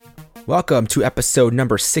Welcome to episode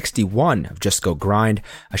number 61 of Just Go Grind,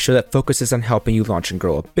 a show that focuses on helping you launch and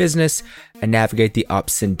grow a business and navigate the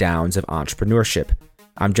ups and downs of entrepreneurship.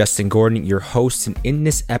 I'm Justin Gordon, your host, and in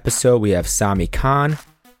this episode we have Sami Khan,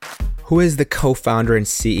 who is the co-founder and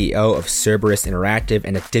CEO of Cerberus Interactive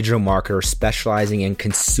and a digital marketer specializing in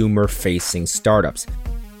consumer-facing startups.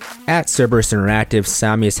 At Cerberus Interactive,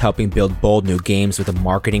 Sami is helping build bold new games with a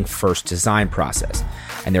marketing-first design process,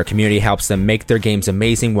 and their community helps them make their games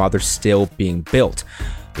amazing while they're still being built.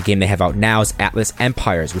 The game they have out now is Atlas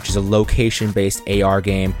Empires, which is a location-based AR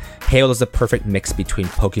game hailed as the perfect mix between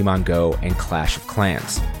Pokemon Go and Clash of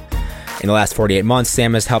Clans. In the last 48 months,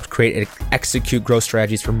 Sam has helped create and execute growth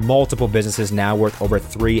strategies for multiple businesses now worth over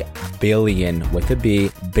 $3 billion,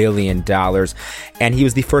 billion dollars. And he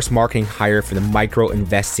was the first marketing hire for the micro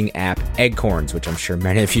investing app Acorns, which I'm sure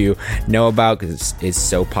many of you know about because it's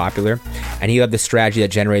so popular. And he led the strategy that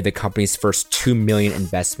generated the company's first 2 million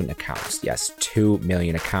investment accounts. Yes, 2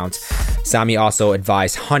 million accounts. Sami also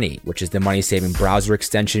advised Honey, which is the money-saving browser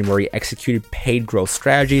extension where he executed paid growth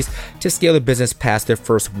strategies to scale the business past their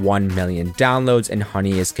first 1 million downloads, and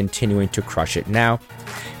Honey is continuing to crush it now.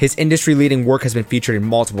 His industry-leading work has been featured in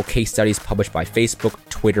multiple case studies published by Facebook,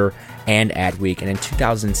 Twitter, and Adweek. And in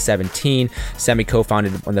 2017, Sami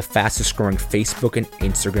co-founded one of the fastest-growing Facebook and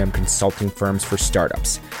Instagram consulting firms for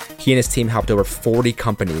startups. He and his team helped over 40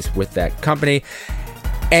 companies with that company.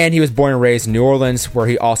 And he was born and raised in New Orleans, where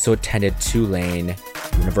he also attended Tulane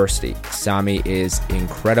University. Sami is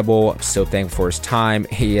incredible. I'm so thankful for his time.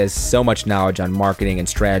 He has so much knowledge on marketing and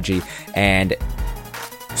strategy, and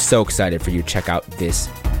so excited for you to check out this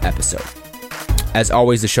episode. As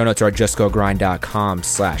always, the show notes are at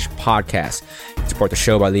justgogrind.com/podcast. You can support the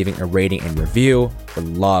show by leaving a rating and review. Would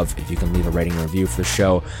love if you can leave a rating and review for the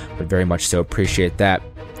show. Would very much so appreciate that.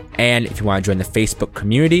 And if you want to join the Facebook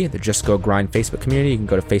community, the Just Go Grind Facebook community, you can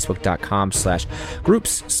go to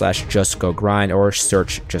facebook.com/groups/Just Go Grind or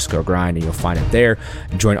search Just Go Grind and you'll find it there.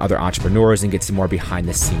 Join other entrepreneurs and get some more behind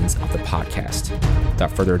the scenes of the podcast.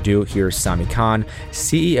 Without further ado, here's Sami Khan,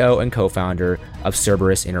 CEO and co-founder of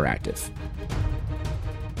Cerberus Interactive.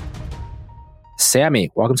 Sami,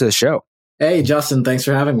 welcome to the show. Hey, Justin. Thanks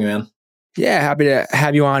for having me, man. Yeah, happy to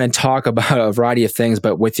have you on and talk about a variety of things,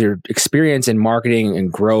 but with your experience in marketing and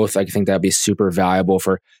growth, I think that'd be super valuable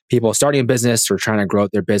for people starting a business or trying to grow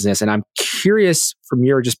their business. And I'm curious from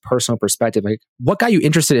your just personal perspective, like what got you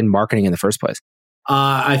interested in marketing in the first place?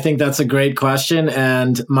 I think that's a great question.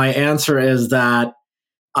 And my answer is that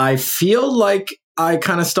I feel like I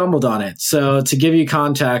kind of stumbled on it. So to give you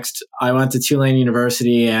context, I went to Tulane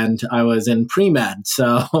University and I was in pre-med.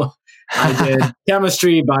 So I did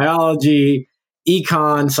chemistry, biology,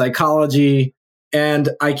 econ, psychology, and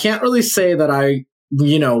I can't really say that I,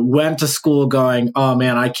 went to school going, oh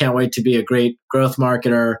man, I can't wait to be a great growth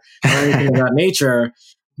marketer or anything of that nature.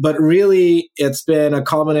 But really, it's been a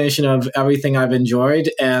culmination of everything I've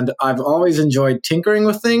enjoyed, and I've always enjoyed tinkering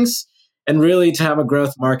with things. And really, to have a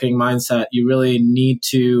growth marketing mindset, you really need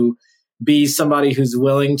to be somebody who's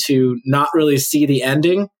willing to not really see the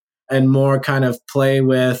ending and more kind of play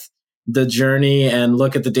with the journey and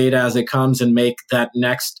look at the data as it comes and make that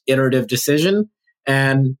next iterative decision.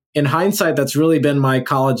 And in hindsight, that's really been my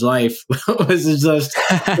college life, was just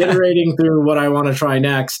iterating through what I want to try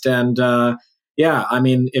next. And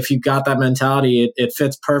if you got that mentality, it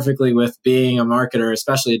fits perfectly with being a marketer,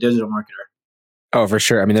 especially a digital marketer. Oh, for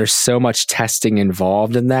sure. I mean, there's so much testing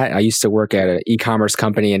involved in that. I used to work at an e-commerce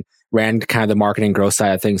company and ran kind of the marketing growth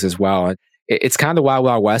side of things as well. And it's kind of the wild,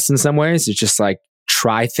 wild west in some ways. It's just like,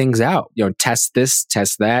 try things out, test this,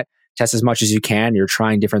 test that, test as much as you can. You're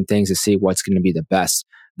trying different things to see what's going to be the best.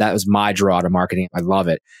 That was my draw to marketing. I love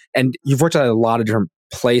it. And you've worked at a lot of different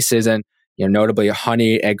places and, notably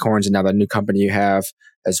Honey, Acorns, and now the new company you have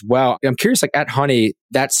as well. I'm curious, like at Honey,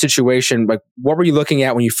 that situation, like what were you looking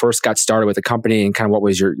at when you first got started with the company and kind of what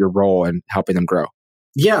was your role in helping them grow?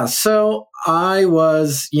 Yeah. So I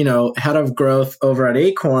was, head of growth over at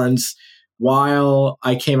Acorns while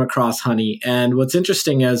I came across Honey. And what's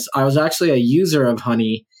interesting is I was actually a user of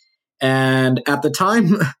Honey. And at the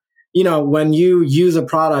time, when you use a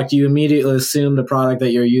product, you immediately assume the product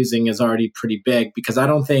that you're using is already pretty big, because I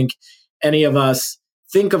don't think any of us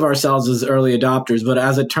think of ourselves as early adopters. But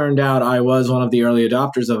as it turned out, I was one of the early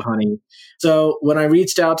adopters of Honey. So when I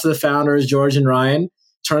reached out to the founders, George and Ryan,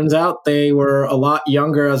 turns out they were a lot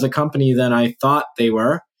younger as a company than I thought they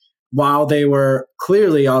were. While they were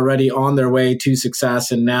clearly already on their way to success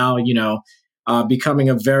and now, becoming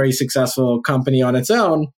a very successful company on its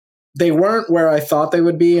own, they weren't where I thought they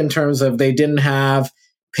would be in terms of they didn't have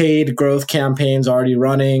paid growth campaigns already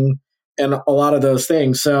running and a lot of those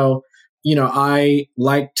things. So I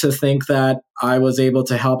like to think that I was able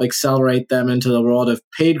to help accelerate them into the world of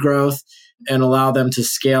paid growth and allow them to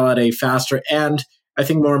scale at a faster and I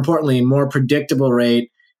think more importantly, more predictable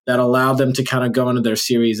rate that allowed them to kind of go into their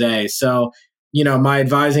Series A. So, my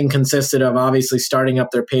advising consisted of obviously starting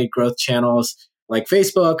up their paid growth channels like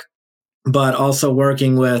Facebook, but also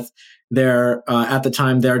working with their, at the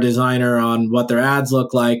time, their designer on what their ads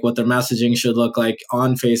look like, what their messaging should look like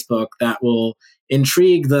on Facebook that will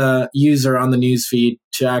intrigue the user on the newsfeed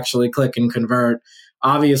to actually click and convert.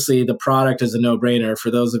 Obviously, the product is a no-brainer.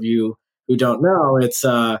 For those of you who don't know, it's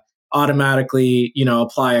automatically,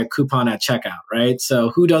 apply a coupon at checkout, right? So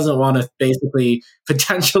who doesn't want to basically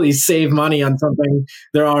potentially save money on something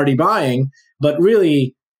they're already buying? But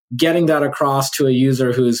really getting that across to a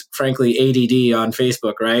user who's frankly ADD on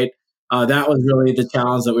Facebook, right? That was really the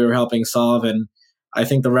challenge that we were helping solve. And I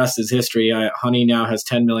think the rest is history. Honey now has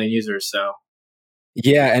 10 million users. So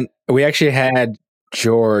Yeah, and we actually had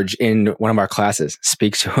George in one of our classes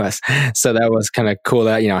speak to us. So that was kind of cool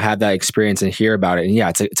that, have that experience and hear about it. And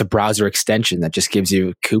yeah, it's a browser extension that just gives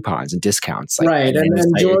you coupons and discounts. Right.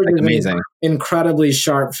 And George is amazing. An incredibly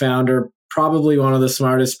sharp founder, probably one of the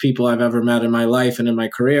smartest people I've ever met in my life and in my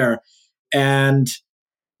career. And,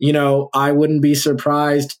 I wouldn't be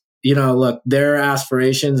surprised, look, their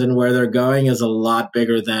aspirations and where they're going is a lot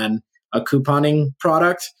bigger than a couponing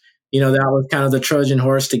product. That was kind of the Trojan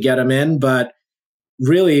horse to get them in. But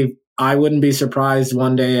really, I wouldn't be surprised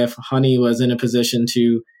one day if Honey was in a position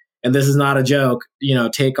to, and this is not a joke,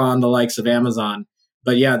 take on the likes of Amazon.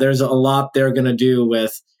 But yeah, there's a lot they're going to do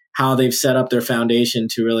with how they've set up their foundation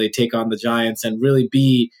to really take on the giants and really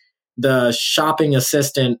be the shopping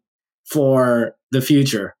assistant for the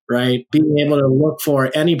future, right? Being able to look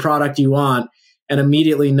for any product you want and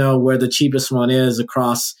immediately know where the cheapest one is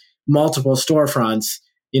across multiple storefronts.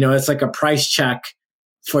 It's like a price check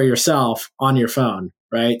for yourself on your phone,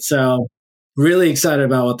 right? So really excited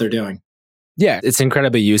about what they're doing. Yeah, it's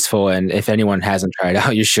incredibly useful. And if anyone hasn't tried it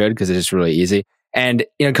out, you should, because it's really easy. And,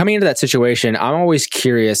 coming into that situation, I'm always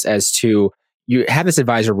curious as to, you have this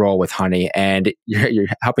advisor role with Honey and you're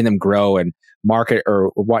helping them grow and market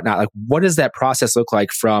or whatnot. Like, what does that process look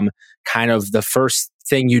like from kind of the first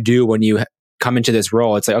thing you do when you come into this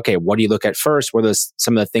role? It's like, okay, what do you look at first? What are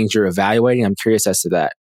some of the things you're evaluating? I'm curious as to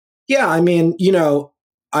that. Yeah, I mean,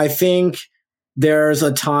 I think there's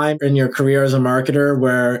a time in your career as a marketer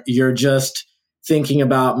where you're just thinking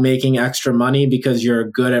about making extra money because you're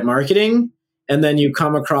good at marketing. And then you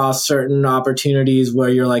come across certain opportunities where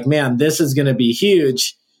you're like, man, this is going to be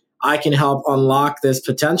huge. I can help unlock this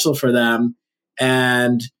potential for them.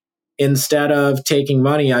 And instead of taking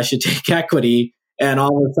money, I should take equity. And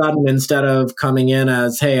all of a sudden, instead of coming in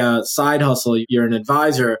as, hey, a side hustle, you're an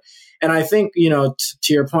advisor. And I think, to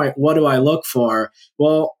your point, what do I look for?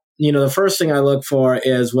 Well, the first thing I look for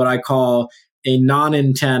is what I call a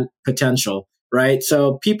non-intent potential, right?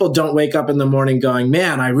 So people don't wake up in the morning going,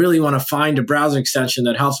 man, I really want to find a browser extension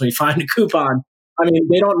that helps me find a coupon. I mean,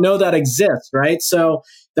 they don't know that exists, right? So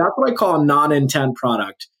that's what I call a non-intent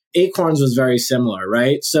product. Acorns was very similar,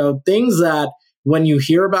 right? So things that when you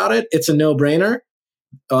hear about it, it's a no-brainer.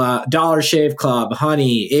 Dollar Shave Club,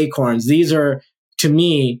 Honey, Acorns, these are, to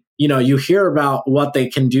me, you hear about what they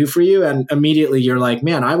can do for you and immediately you're like,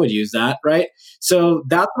 man, I would use that, right? So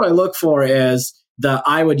that's what I look for is the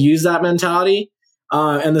I would use that mentality.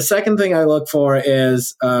 And the second thing I look for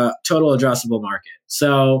is total addressable market.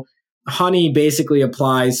 So Honey basically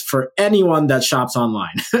applies for anyone that shops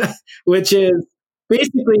online, which is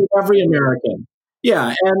basically every American.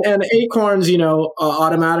 Yeah, and Acorns,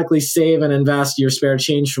 automatically save and invest your spare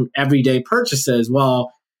change from everyday purchases.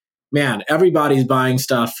 Well, man, everybody's buying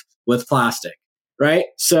stuff with plastic, right?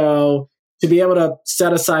 So to be able to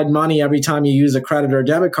set aside money every time you use a credit or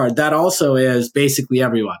debit card, that also is basically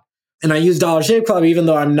everyone. And I use Dollar Shave Club, even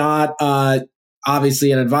though I'm not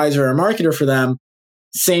obviously an advisor or marketer for them,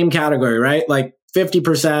 same category, right? Like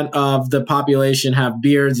 50% of the population have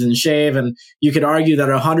beards and shave, and you could argue that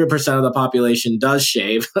 100% of the population does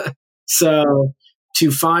shave. So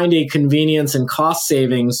to find a convenience and cost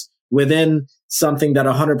savings within something that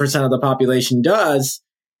 100% of the population does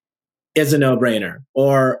is a no-brainer.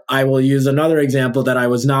 Or I will use another example that I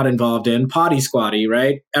was not involved in, Potty Squatty,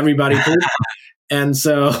 right? Everybody poops. And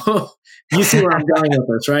so you see where I'm going with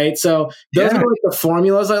this, right? So those are like the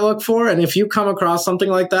formulas I look for. And if you come across something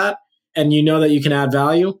like that and you know that you can add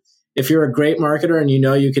value, if you're a great marketer and you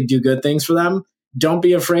know you could do good things for them, don't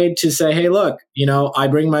be afraid to say, hey, look, I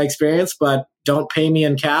bring my experience, but don't pay me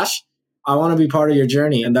in cash. I want to be part of your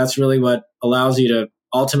journey. And that's really what allows you to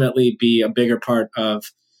ultimately be a bigger part of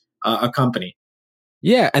a company.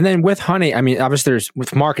 Yeah. And then with Honey, I mean, obviously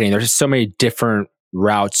with marketing, there's so many different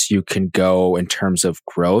routes you can go in terms of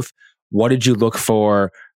growth. What did you look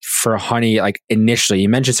for Honey, like initially? You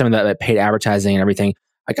mentioned some of that paid advertising and everything.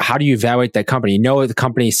 Like, how do you evaluate that company? You know, the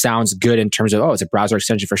company sounds good in terms of, oh, it's a browser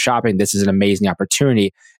extension for shopping. This is an amazing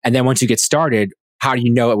opportunity. And then once you get started, how do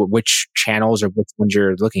you know which channels or which ones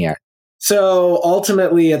you're looking at? So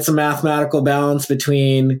ultimately, it's a mathematical balance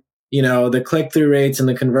between, the click-through rates and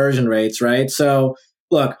the conversion rates, right? So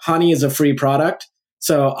look, Honey is a free product.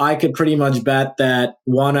 So I could pretty much bet that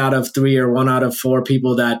 1 out of 3 or 1 out of 4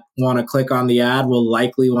 people that want to click on the ad will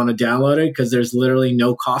likely want to download it because there's literally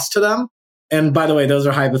no cost to them. And by the way, those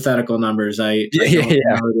are hypothetical numbers. I don't know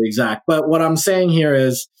the exact. But what I'm saying here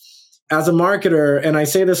is, as a marketer, and I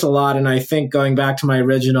say this a lot, and I think going back to my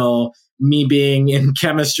original, me being in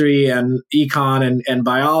chemistry and econ and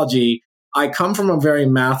biology, I come from a very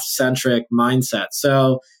math centric mindset.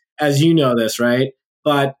 So, as you know this, right?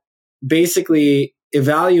 But basically,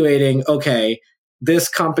 evaluating, okay, this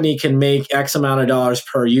company can make X amount of dollars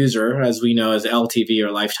per user, as we know as LTV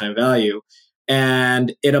or lifetime value,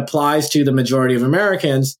 and it applies to the majority of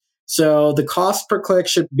Americans. So the cost per click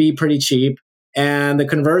should be pretty cheap. And the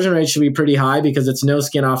conversion rate should be pretty high because it's no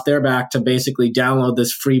skin off their back to basically download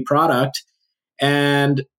this free product.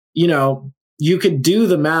 And, you could do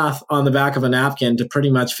the math on the back of a napkin to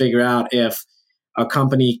pretty much figure out if a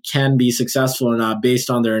company can be successful or not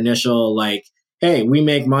based on their initial, like, hey, we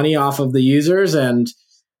make money off of the users and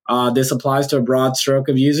this applies to a broad stroke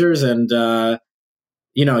of users. And,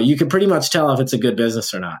 you can pretty much tell if it's a good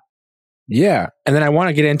business or not. Yeah. And then I want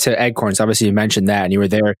to get into Acorns. Obviously, you mentioned that and you were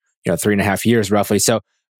there, 3.5 years roughly. So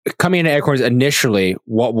coming into Acorns initially,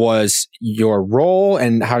 what was your role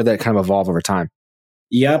and how did that kind of evolve over time?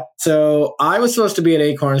 Yep. So I was supposed to be at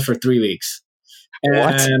Acorns for 3 weeks.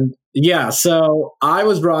 What? And yeah, so I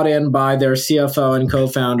was brought in by their CFO and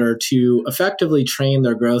co-founder to effectively train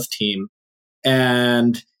their growth team.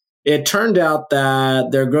 And it turned out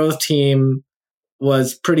that their growth team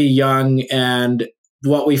was pretty young. And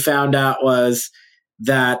what we found out was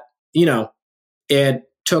that, it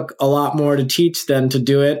took a lot more to teach than to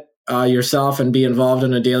do it yourself and be involved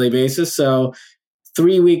on a daily basis. So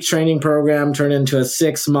 3 week training program turned into a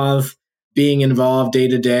 6 month being involved day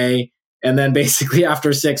to day. And then basically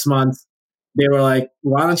after 6 months, they were like,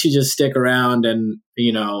 why don't you just stick around and,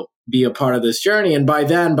 be a part of this journey? And by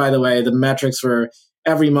then, by the way, the metrics were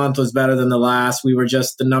every month was better than the last. We were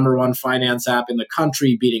just the number one finance app in the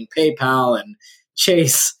country, beating PayPal and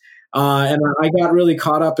Chase. And I got really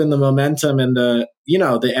caught up in the momentum and the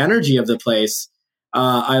energy of the place.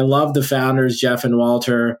 I love the founders, Jeff and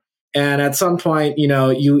Walter. And at some point,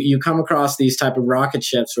 you come across these type of rocket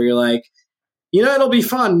ships where you're like, it'll be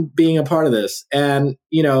fun being a part of this. And,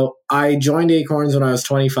 I joined Acorns when I was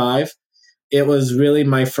 25. It was really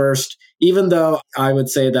my first, even though I would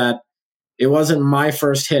say that it wasn't my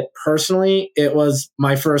first hit personally, it was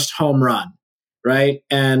my first home run, right?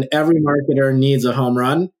 And every marketer needs a home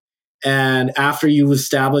run. And after you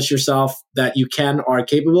establish yourself that you can are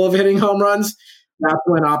capable of hitting home runs, that's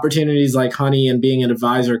when opportunities like Honey and being an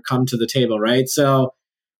advisor come to the table, right? So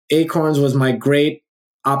Acorns was my great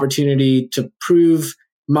opportunity to prove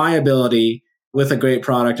my ability with a great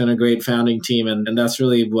product and a great founding team. And that's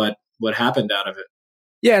really what happened out of it.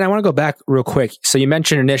 Yeah. And I want to go back real quick. So you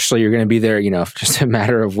mentioned initially you're going to be there, just a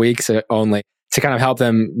matter of weeks only to kind of help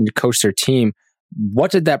them coach their team.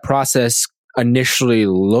 What did that process initially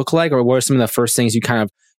look like? Or what are some of the first things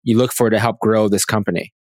you look for to help grow this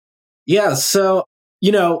company? Yeah. So,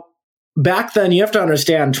 back then you have to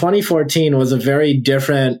understand 2014 was a very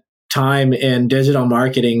different time in digital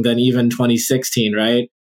marketing than even 2016, right?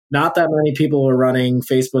 Not that many people were running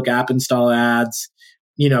Facebook app install ads.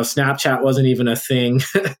 Snapchat wasn't even a thing.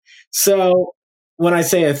 So when I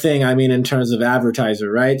say a thing, I mean in terms of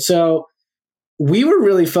advertiser, right? So we were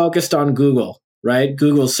really focused on Google, right?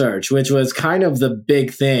 Google search, which was kind of the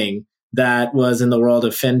big thing that was in the world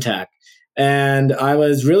of fintech. And I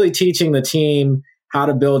was really teaching the team how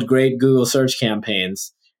to build great Google search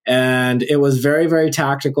campaigns. And it was very, very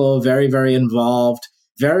tactical, very, very involved,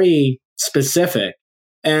 very specific.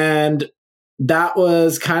 And that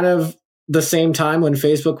was kind of the same time when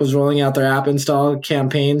Facebook was rolling out their app install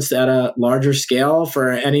campaigns at a larger scale for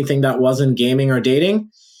anything that wasn't gaming or dating.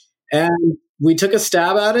 And we took a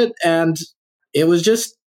stab at it and it was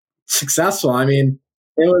just successful. I mean,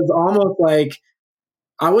 it was almost like,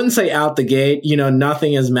 I wouldn't say out the gate,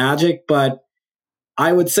 nothing is magic, but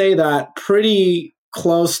I would say that pretty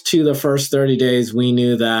close to the first 30 days, we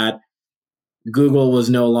knew that Google was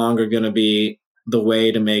no longer going to be the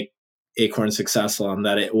way to make Acorn successful and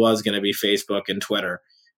that it was going to be Facebook and Twitter.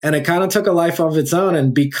 And it kind of took a life of its own.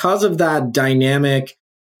 And because of that dynamic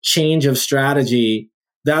change of strategy,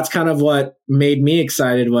 that's kind of what made me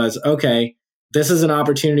excited was, okay, this is an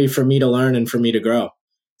opportunity for me to learn and for me to grow.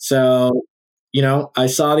 So, I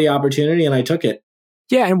saw the opportunity and I took it.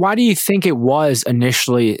 Yeah. And why do you think it was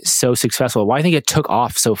initially so successful? Why do you think it took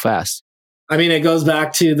off so fast? I mean, it goes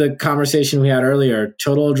back to the conversation we had earlier,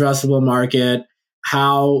 total addressable market,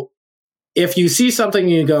 how if you see something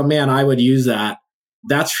and you go, man, I would use that.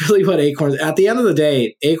 That's really what Acorns, at the end of the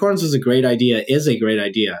day, Acorns is a great idea,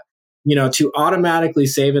 to automatically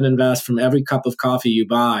save and invest from every cup of coffee you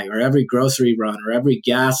buy or every grocery run or every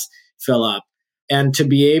gas fill up. And to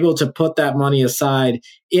be able to put that money aside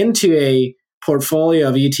into a portfolio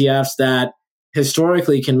of ETFs that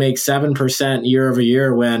historically can make 7% year over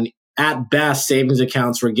year when at best savings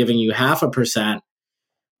accounts were giving you 0.5%.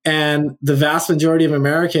 And the vast majority of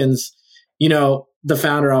Americans, the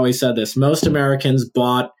founder always said this, most Americans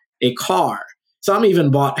bought a car. Some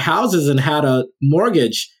even bought houses and had a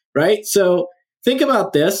mortgage, right? So think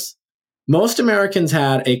about this. Most Americans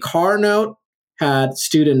had a car note, had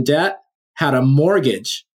student debt, had a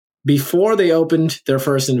mortgage before they opened their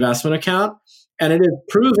first investment account. And it is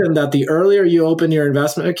proven that the earlier you open your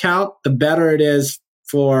investment account, the better it is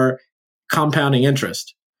for compounding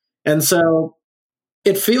interest. And so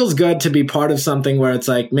it feels good to be part of something where it's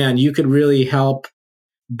like, man, you could really help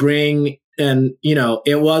bring, and,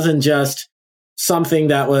 it wasn't just something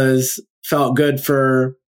that felt good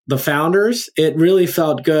for the founders. It really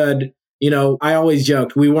felt good. I always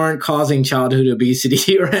joked, we weren't causing childhood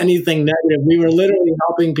obesity or anything negative. We were literally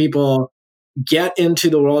helping people get into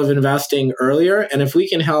the world of investing earlier. And if we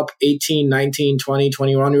can help 18, 19, 20,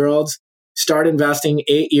 21-year-olds start investing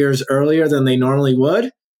 8 years earlier than they normally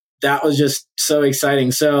would, that was just so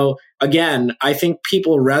exciting. So again, I think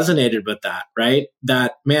people resonated with that, right?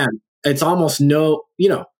 That, man, it's almost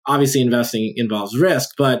obviously investing involves risk,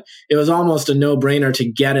 but it was almost a no-brainer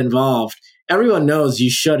to get involved. Everyone knows you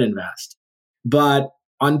should invest. But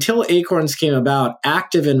until Acorns came about,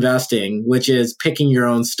 active investing, which is picking your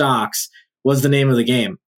own stocks, was the name of the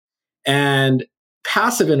game. And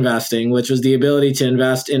passive investing, which was the ability to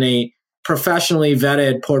invest in a professionally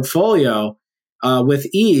vetted portfolio with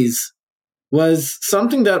ease, was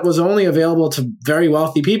something that was only available to very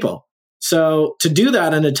wealthy people. So to do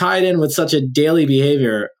that and to tie it in with such a daily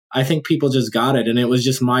behavior, I think people just got it. And it was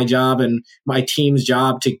just my job and my team's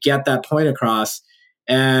job to get that point across.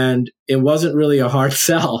 And it wasn't really a hard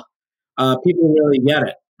sell. People really get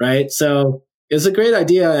it, right? So it's a great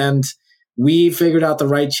idea. And we figured out the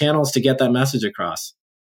right channels to get that message across.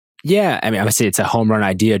 Yeah, I mean, obviously it's a home run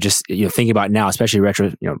idea. Just thinking about it now, especially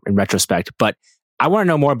in retrospect. But I want to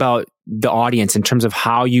know more about the audience in terms of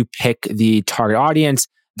how you pick the target audience,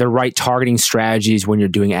 the right targeting strategies when you're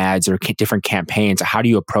doing ads or different campaigns. How do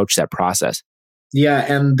you approach that process? Yeah,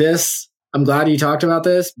 and I'm glad you talked about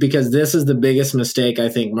this, because this is the biggest mistake I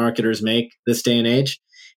think marketers make this day and age,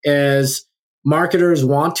 is marketers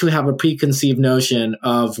want to have a preconceived notion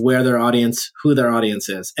of who their audience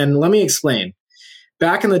is. And let me explain.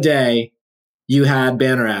 Back in the day, you had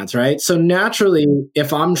banner ads, right? So naturally,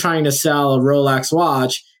 if I'm trying to sell a Rolex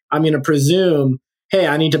watch, I'm going to presume, hey,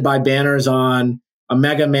 I need to buy banners on a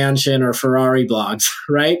Mega Mansion or Ferrari blogs,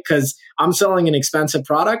 right? Because I'm selling an expensive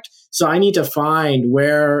product. So I need to find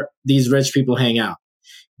where these rich people hang out.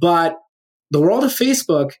 But the world of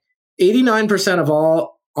Facebook, 89% of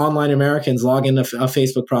all online Americans log into a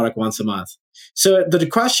Facebook product once a month. So the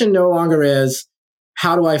question no longer is,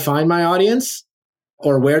 how do I find my audience?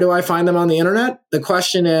 Or where do I find them on the internet? The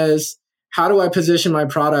question is, how do I position my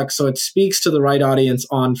product so it speaks to the right audience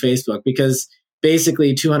on Facebook? Because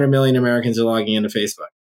basically 200 million Americans are logging into Facebook.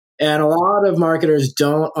 And a lot of marketers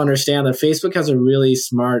don't understand that Facebook has a really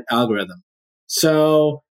smart algorithm.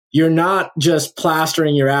 So you're not just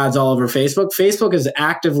plastering your ads all over Facebook. Facebook is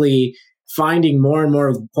actively finding more and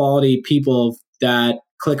more quality people that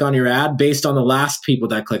click on your ad based on the last people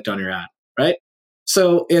that clicked on your ad, right?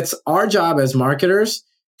 So it's our job as marketers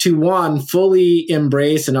to, one, fully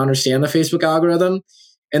embrace and understand the Facebook algorithm,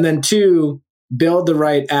 and then two, build the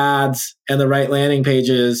right ads and the right landing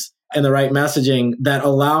pages and the right messaging that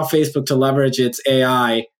allow Facebook to leverage its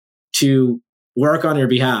AI to work on your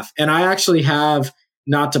behalf. And I actually have,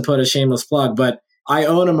 not to put a shameless plug, but I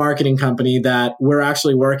own a marketing company that we're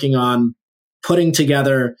actually working on putting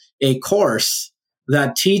together a course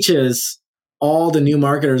that teaches all the new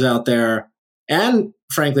marketers out there, and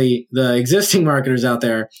frankly, the existing marketers out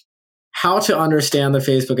there, how to understand the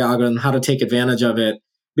Facebook algorithm, how to take advantage of it.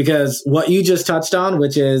 Because what you just touched on,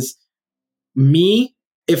 which is me,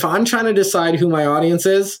 if I'm trying to decide who my audience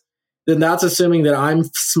is, then that's assuming that I'm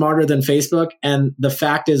smarter than Facebook. And the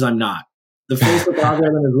fact is, I'm not. The Facebook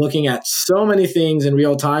algorithm is looking at so many things in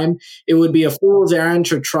real time. It would be a fool's errand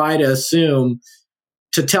to try to assume,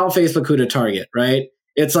 to tell Facebook who to target, right?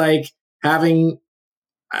 It's like having,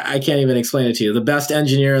 I can't even explain it to you, the best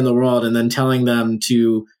engineer in the world and then telling them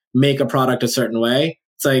to make a product a certain way.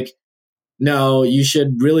 It's like, no, you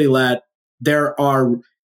should really there are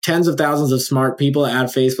tens of thousands of smart people at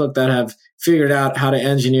Facebook that have figured out how to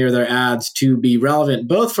engineer their ads to be relevant,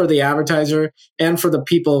 both for the advertiser and for the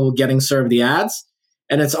people getting served the ads.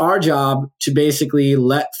 And it's our job to basically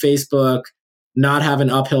let Facebook not have an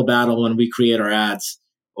uphill battle when we create our ads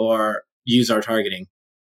or use our targeting.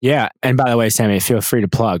 Yeah. And by the way, Sammy, feel free to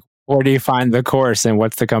plug. Where do you find the course and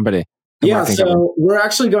what's the company? Yeah, so we're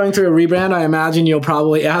actually going through a rebrand. I imagine you'll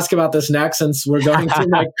probably ask about this next since we're going through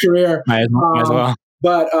my career. Might as well.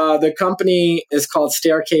 But the company is called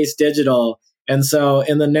Staircase Digital. And so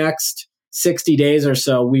in the next 60 days or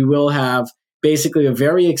so, we will have basically a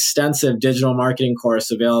very extensive digital marketing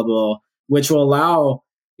course available, which will allow,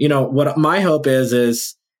 what my hope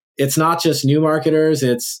is it's not just new marketers,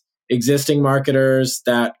 it's existing marketers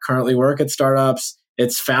that currently work at startups.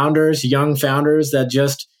 It's founders, young founders that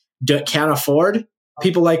just can't afford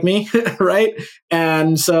people like me, right?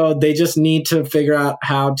 And so they just need to figure out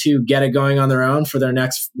how to get it going on their own for their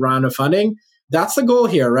next round of funding. That's the goal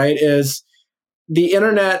here, right? Is the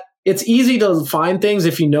internet, it's easy to find things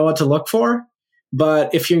if you know what to look for.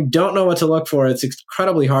 But if you don't know what to look for, it's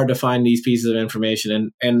incredibly hard to find these pieces of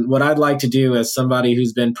information. And what I'd like to do as somebody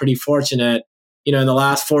who's been pretty fortunate, in the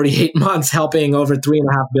last 48 months, helping over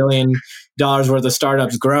 $3.5 billion worth of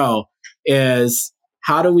startups grow, is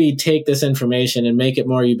how do we take this information and make it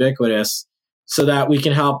more ubiquitous so that we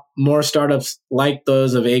can help more startups like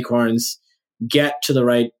those of Acorns get to the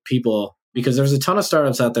right people? Because there's a ton of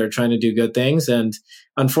startups out there trying to do good things. And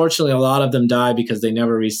unfortunately, a lot of them die because they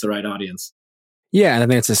never reach the right audience. Yeah, and I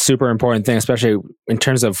think it's a super important thing, especially in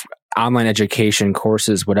terms of online education,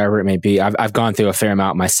 courses, whatever it may be. I've gone through a fair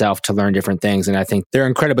amount myself to learn different things, and I think they're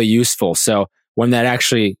incredibly useful. So when that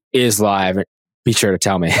actually is live, be sure to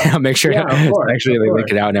tell me. I'll make sure to actually link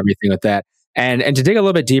it out and everything with that. And to dig a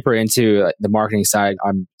little bit deeper into the marketing side,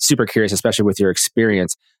 I'm super curious, especially with your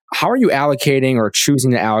experience. How are you allocating or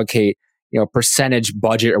choosing to allocate, percentage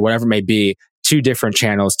budget or whatever it may be to different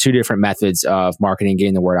channels, to different methods of marketing,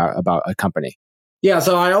 getting the word out about a company? Yeah,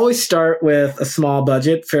 so I always start with a small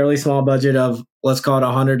budget, fairly small budget of, let's call it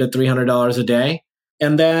 $100 to $300 a day.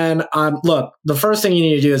 And then, look, the first thing you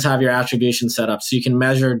need to do is have your attribution set up so you can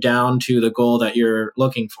measure down to the goal that you're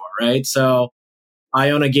looking for, right? So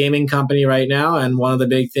I own a gaming company right now, and one of the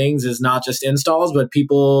big things is not just installs, but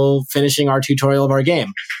people finishing our tutorial of our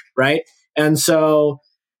game, right? And so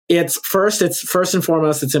it's first and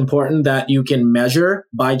foremost, it's important that you can measure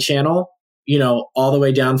by channel, all the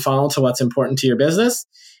way down funnel to what's important to your business.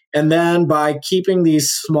 And then by keeping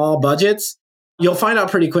these small budgets, you'll find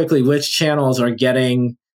out pretty quickly which channels are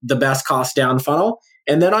getting the best cost down funnel.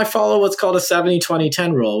 And then I follow what's called a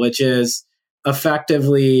 70-20-10 rule, which is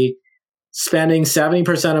effectively spending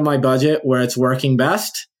 70% of my budget where it's working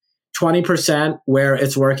best, 20% where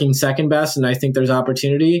it's working second best, and I think there's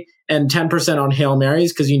opportunity, and 10% on Hail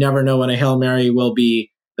Marys, because you never know when a Hail Mary will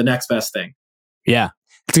be the next best thing. Yeah.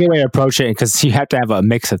 It's a good way to approach it because you have to have a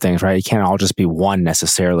mix of things, right? You can't all just be one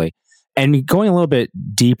necessarily. And going a little bit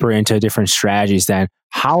deeper into different strategies then,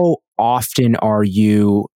 how often are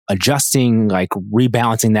you adjusting, like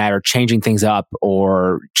rebalancing that or changing things up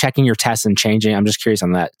or checking your tests and changing? I'm just curious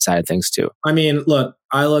on that side of things too. I mean, look,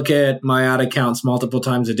 I look at my ad accounts multiple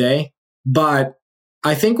times a day, but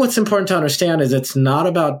I think what's important to understand is it's not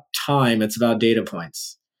about time, it's about data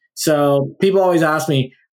points. So people always ask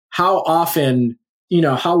me, how often,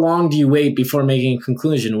 how long do you wait before making a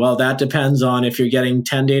conclusion? Well, that depends on if you're getting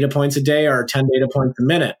 10 data points a day or 10 data points a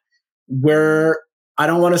minute. I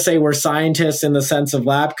don't want to say we're scientists in the sense of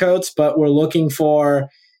lab coats, but we're looking for,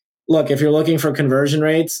 if you're looking for conversion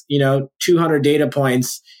rates, 200 data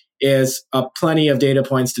points is plenty of data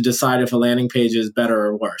points to decide if a landing page is better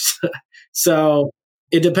or worse. So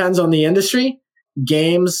it depends on the industry.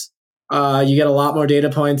 Games, you get a lot more data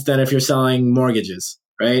points than if you're selling mortgages,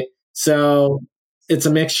 right? So it's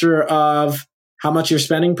a mixture of how much you're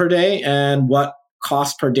spending per day and what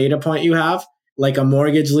cost per data point you have. Like a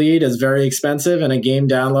mortgage lead is very expensive and a game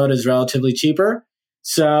download is relatively cheaper.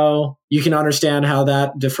 So you can understand how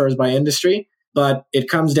that differs by industry. But it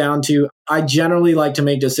comes down to, I generally like to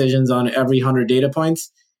make decisions on every 100 data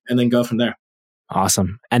points and then go from there.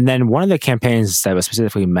 Awesome. And then one of the campaigns that was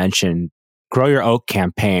specifically mentioned, Grow Your Oak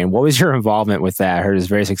campaign. What was your involvement with that? I heard it was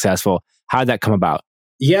very successful. How did that come about?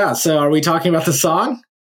 Yeah. So are we talking about the song?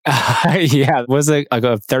 Yeah. Was it like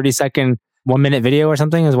a 30-second, 1-minute video or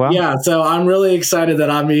something as well? Yeah. So I'm really excited that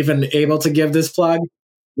I'm even able to give this plug.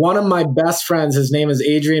 One of my best friends, his name is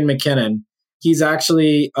Adrian McKinnon. He's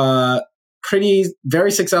actually a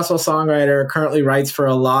very successful songwriter, currently writes for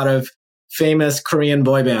a lot of famous Korean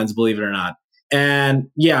boy bands, believe it or not. And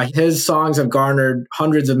yeah, his songs have garnered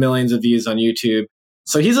hundreds of millions of views on YouTube.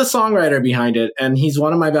 So he's a songwriter behind it, and he's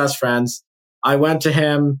one of my best friends. I went to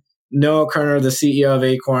him, Noah Kerner, the CEO of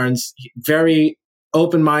Acorns, very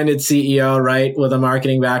open-minded CEO, right, with a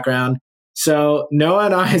marketing background. So Noah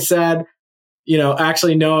and I said,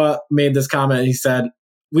 actually Noah made this comment. He said,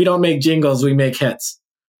 "We don't make jingles, we make hits."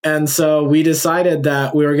 And so we decided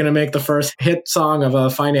that we were going to make the first hit song of a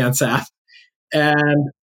finance app.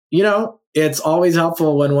 And, it's always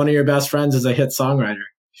helpful when one of your best friends is a hit songwriter.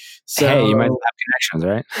 So, hey, you might have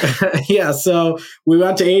connections, right? Yeah. So we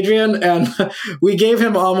went to Adrian and we gave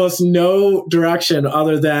him almost no direction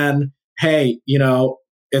other than, hey,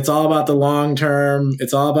 it's all about the long term.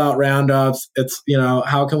 It's all about roundups. It's,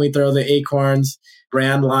 how can we throw the Acorns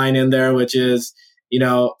brand line in there, which is,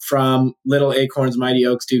 from little acorns, mighty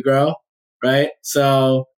oaks do grow. Right.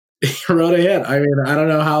 So he wrote a hit. I mean, I don't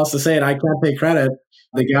know how else to say it. I can't take credit.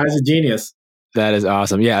 The guy's a genius. That is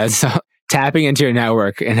awesome. Yeah. It's tapping into your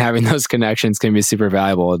network and having those connections can be super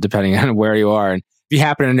valuable depending on where you are. And if you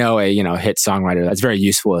happen to know a, hit songwriter, that's very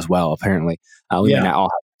useful as well, apparently. We may not all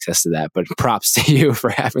have access to that, but props to you for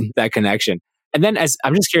having that connection. And then as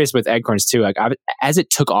I'm just curious with Acorns too, like as it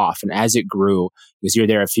took off and as it grew, because you're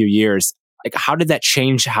there a few years, like how did that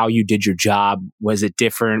change how you did your job? Was it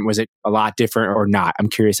different? Was it a lot different or not? I'm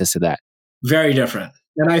curious as to that. Very different.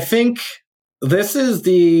 And I think this is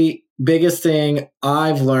the biggest thing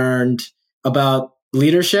I've learned about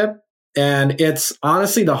leadership. And it's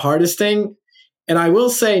honestly the hardest thing. And I will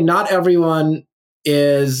say not everyone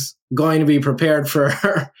is going to be prepared for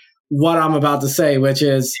what I'm about to say, which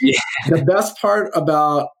is the best part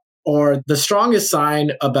about, or the strongest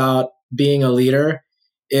sign about being a leader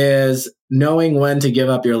is knowing when to give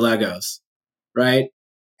up your Legos, right?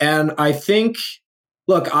 And I think,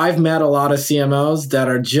 look, I've met a lot of CMOs that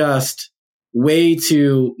are just way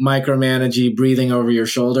too micromanagey, breathing over your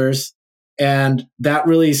shoulders. And that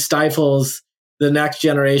really stifles the next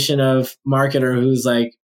generation of marketer who's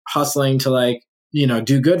like hustling to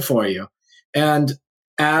do good for you. And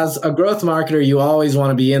as a growth marketer, you always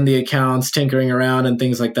want to be in the accounts, tinkering around and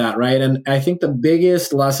things like that, right? And I think the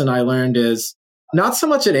biggest lesson I learned is not so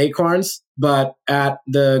much at Acorns, but at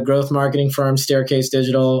the growth marketing firm, Staircase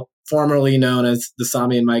Digital, formerly known as the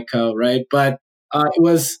Sami and Mike Co., right? But it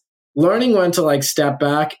was learning when to step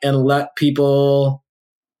back and let people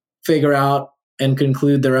figure out and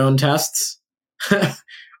conclude their own tests.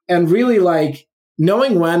 And really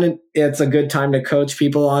knowing when it's a good time to coach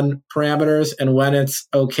people on parameters and when it's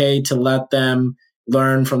okay to let them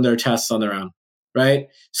learn from their tests on their own, right?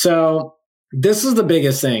 So this is the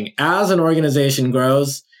biggest thing. As an organization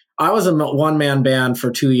grows, I was a one-man band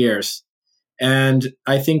for 2 years. And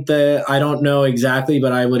I think that, I don't know exactly,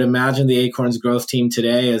 but I would imagine the Acorns growth team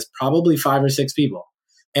today is probably 5 or 6 people.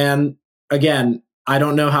 And again, I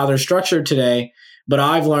don't know how they're structured today, but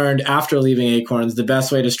I've learned after leaving Acorns, the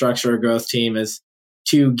best way to structure a growth team is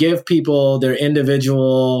to give people their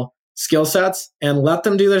individual skill sets and let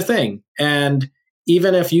them do their thing. And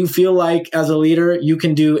even if you feel like as a leader, you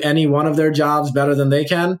can do any one of their jobs better than they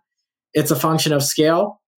can, it's a function of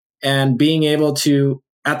scale and being able to,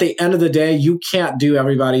 at the end of the day, you can't do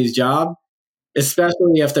everybody's job,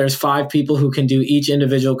 especially if there's 5 people who can do each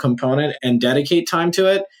individual component and dedicate time to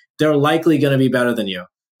it. They're likely going to be better than you.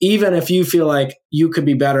 Even if you feel like you could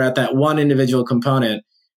be better at that one individual component,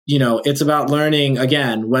 it's about learning,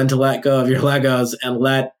 again, when to let go of your Legos and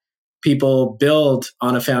let people build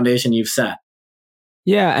on a foundation you've set.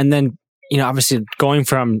 Yeah. And then, obviously going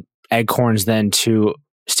from Acorns then to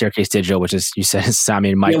Staircase Digital, which is, you said, Sami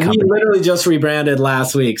and Mike company. We literally just rebranded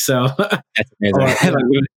last week. So that's amazing.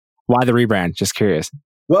 Why the rebrand? Just curious.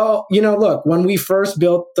 Well, look, when we first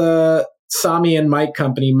built the Sami and Mike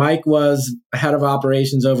company, Mike was head of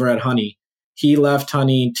operations over at Honey. He left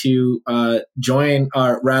Honey to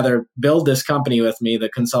build this company with me, the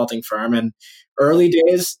consulting firm. And early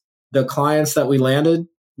days, the clients that we landed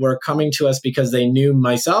were coming to us because they knew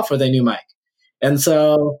myself or they knew Mike. And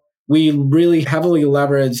so we really heavily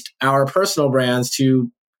leveraged our personal brands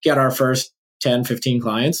to get our first 10, 15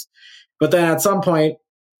 clients. But then at some point,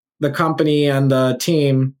 the company and the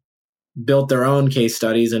team built their own case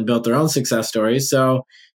studies and built their own success stories. So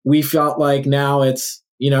we felt like now it's,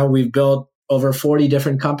 we've built over 40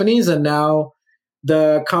 different companies and now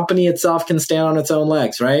the company itself can stand on its own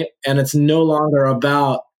legs, right? And it's no longer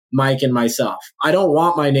about Mike and myself. I don't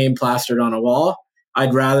want my name plastered on a wall.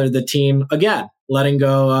 I'd rather the team, again, letting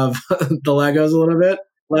go of the Legos a little bit,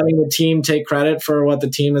 letting the team take credit for what the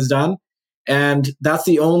team has done. And that's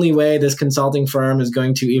the only way this consulting firm is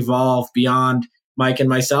going to evolve beyond Mike and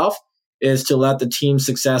myself, is to let the team's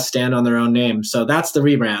success stand on their own name. So that's the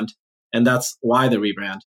rebrand. And that's why the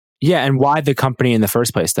rebrand. Yeah. And why the company in the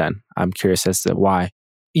first place then? I'm curious as to why.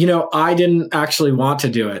 I didn't actually want to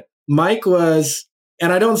do it. Mike was,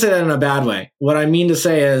 and I don't say that in a bad way. What I mean to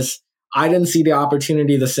say is I didn't see the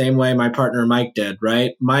opportunity the same way my partner Mike did,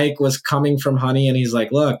 right? Mike was coming from Honey and he's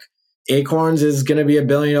like, look, Acorns is going to be $1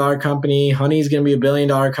 billion company. Honey is going to be $1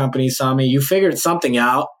 billion company. Sami, you figured something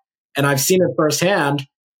out and I've seen it firsthand.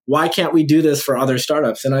 Why can't we do this for other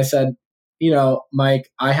startups? And I said, Mike,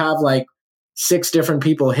 I have like 6 different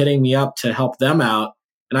people hitting me up to help them out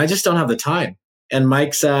and I just don't have the time. And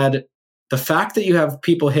Mike said, the fact that you have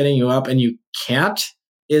people hitting you up and you can't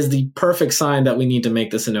is the perfect sign that we need to make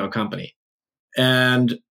this into a company.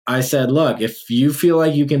 And I said, look, if you feel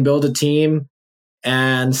like you can build a team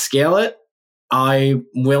and scale it, I'm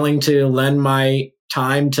willing to lend my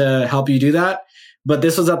time to help you do that. But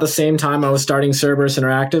this was at the same time I was starting Cerberus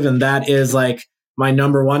Interactive, and that is like my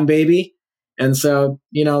number one baby. And so,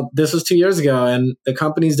 this was 2 years ago and the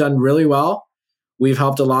company's done really well. We've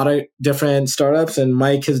helped a lot of different startups and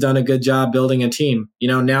Mike has done a good job building a team.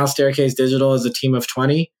 Now Staircase Digital is a team of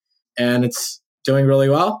 20 and it's doing really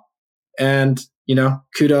well. And,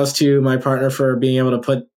 kudos to my partner for being able to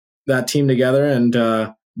put that team together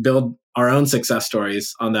and build our own success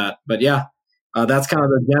stories on that. But yeah, that's kind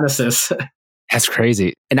of the genesis. That's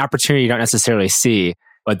crazy. An opportunity you don't necessarily see,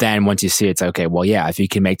 but then once you see it, it's okay, well, yeah, if you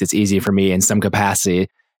can make this easy for me in some capacity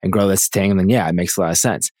and grow this thing, then yeah, it makes a lot of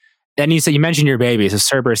sense. Then you mentioned your baby, so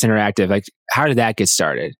Cerberus Interactive. Like, how did that get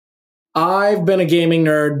started? I've been a gaming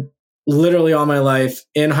nerd literally all my life.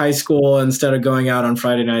 In high school, instead of going out on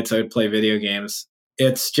Friday nights, I would play video games.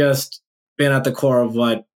 It's just been at the core of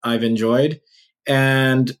what I've enjoyed.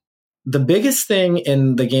 And the biggest thing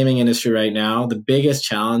in the gaming industry right now, the biggest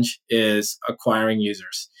challenge is acquiring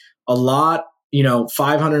users. A lot,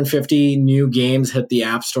 550 new games hit the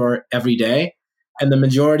App Store every day, and the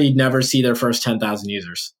majority never see their first 10,000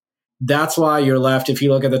 users. That's why you're left, if you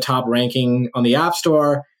look at the top ranking on the App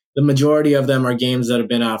Store, the majority of them are games that have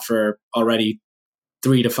been out for already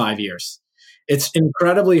 3 to 5 years. It's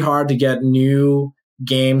incredibly hard to get new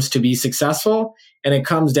games to be successful, and it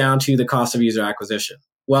comes down to the cost of user acquisition.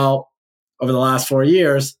 Well, over the last 4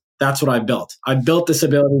 years, that's what I built. I built this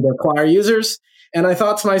ability to acquire users, and I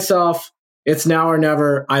thought to myself, it's now or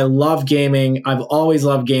never. I love gaming. I've always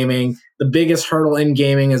loved gaming. The biggest hurdle in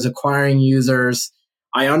gaming is acquiring users.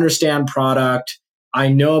 I understand product. I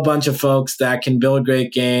know a bunch of folks that can build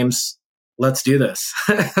great games. Let's do this.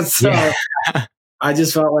 I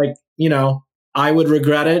just felt like, I would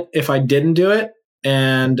regret it if I didn't do it.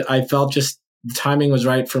 And I felt just the timing was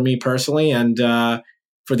right for me personally and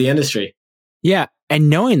for the industry. Yeah. And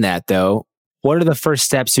knowing that though, what are the first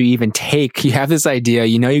steps you even take? You have this idea,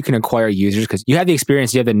 you can acquire users because you have the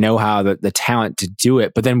experience, you have the know-how, the talent to do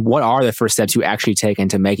it. But then what are the first steps you actually take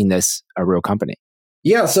into making this a real company?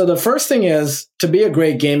 Yeah. So the first thing is, to be a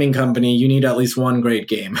great gaming company, you need at least one great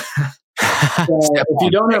game. So if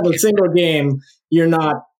you don't have a single game, you're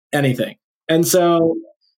not anything. And so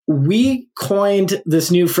we coined this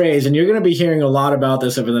new phrase, and you're going to be hearing a lot about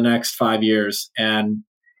this over the next 5 years. And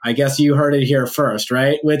I guess you heard it here first,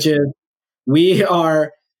 right? Which is we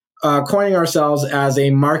are coining ourselves as a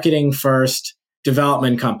marketing first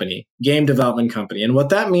development company, game development company. And what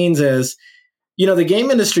that means is, the game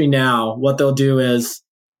industry now, what they'll do is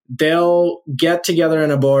they'll get together in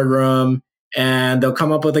a boardroom and they'll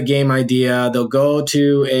come up with a game idea. They'll go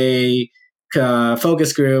to a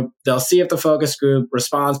focus group. They'll see if the focus group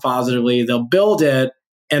responds positively. They'll build it,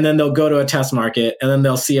 and then they'll go to a test market, and then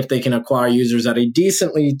they'll see if they can acquire users at a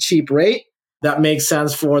decently cheap rate that makes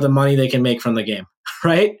sense for the money they can make from the game,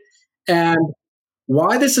 right? And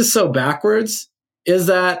why this is so backwards is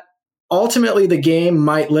that ultimately the game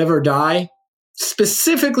might live or die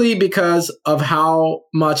specifically because of how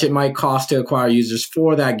much it might cost to acquire users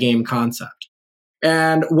for that game concept.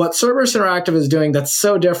 And what Cerberus Interactive is doing that's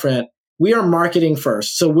so different, we are marketing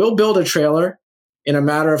first. So we'll build a trailer in a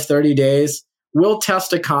matter of 30 days. We'll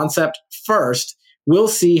test a concept first. We'll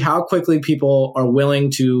see how quickly people are willing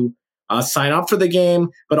to sign up for the game,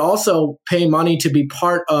 but also pay money to be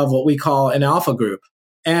part of what we call an alpha group.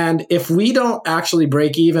 And if we don't actually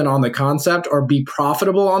break even on the concept or be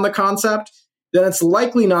profitable on the concept, then it's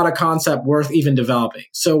likely not a concept worth even developing.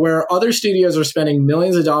 So where other studios are spending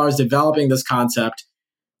millions of dollars developing this concept,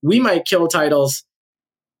 we might kill titles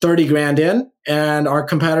 30 grand in, and our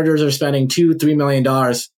competitors are spending $2-3 million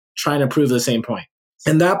trying to prove the same point.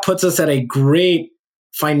 And that puts us at a great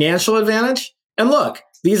financial advantage. And look,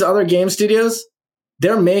 these other game studios,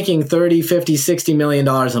 they're making $30, $50, $60 million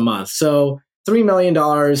a month. So $3 million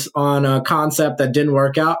on a concept that didn't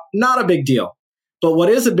work out, not a big deal. But what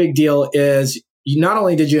is a big deal is not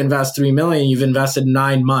only did you invest $3 million, you've invested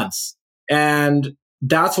 9 months. And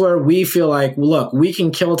that's where we feel like, look, we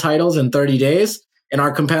can kill titles in 30 days, and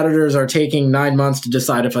our competitors are taking 9 months to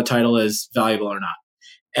decide if a title is valuable or not.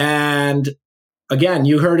 And again,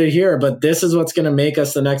 you heard it here, but this is what's going to make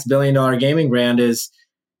us the next billion-dollar gaming brand is,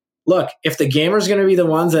 look, if the gamers are going to be the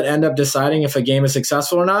ones that end up deciding if a game is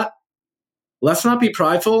successful or not, let's not be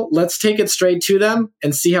prideful. Let's take it straight to them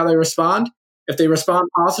and see how they respond. If they respond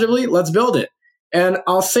positively, let's build it. And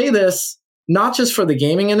I'll say this, not just for the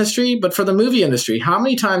gaming industry, but for the movie industry. How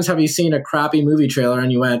many times have you seen a crappy movie trailer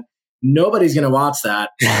and you went, nobody's going to watch that,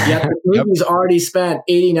 yet the movie's already spent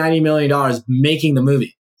 $80-90 million making the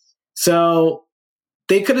movie? So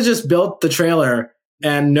they could have just built the trailer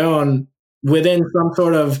and known within some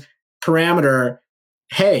sort of parameter,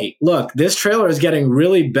 hey, look, this trailer is getting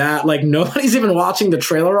really bad. Like nobody's even watching the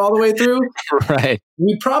trailer all the way through. Right.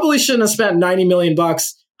 We probably shouldn't have spent $90 million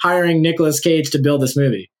hiring Nicolas Cage to build this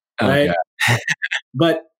movie. Right. Okay.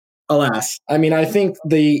 But alas, I mean, I think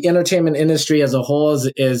the entertainment industry as a whole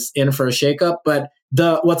is in for a shakeup. But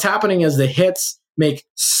what's happening is the hits make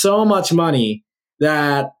so much money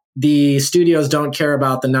that the studios don't care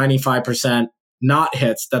about the 95% not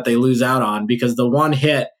hits that they lose out on, because the one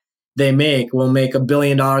hit they make will make $1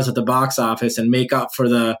 billion at the box office and make up for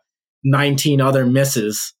the 19 other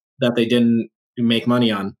misses that they didn't make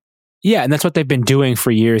money on. Yeah, and that's what they've been doing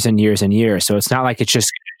for years and years and years. So it's not like it's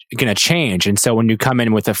just going to change. And so when you come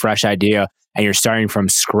in with a fresh idea and you're starting from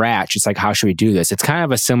scratch, it's like, how should we do this? It's kind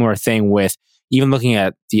of a similar thing with even looking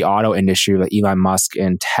at the auto industry, like Elon Musk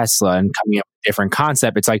and Tesla, and coming up with a different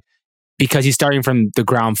concept. It's like, because he's starting from the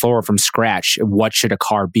ground floor, from scratch, what should a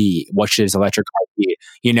car be? What should his electric car be?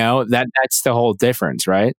 You know, that's the whole difference,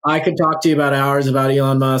 right? I could talk to you about hours about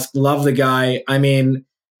Elon Musk. Love the guy. I mean,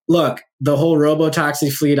 look, the whole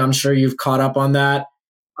robo-taxi fleet, I'm sure you've caught up on that.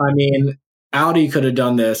 I mean, Audi could have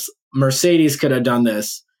done this. Mercedes could have done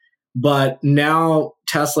this. But now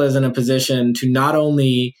Tesla is in a position to not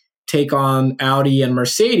only take on Audi and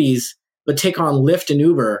Mercedes, but take on Lyft and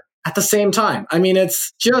Uber at the same time. I mean,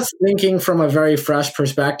 it's just thinking from a very fresh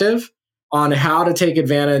perspective on how to take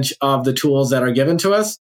advantage of the tools that are given to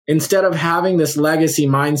us, instead of having this legacy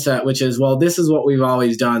mindset, which is, well, this is what we've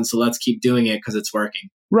always done, so let's keep doing it because it's working.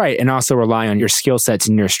 Right. And also rely on your skill sets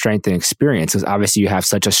and your strength and experience, because obviously you have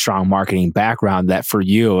such a strong marketing background that for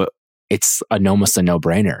you, it's almost a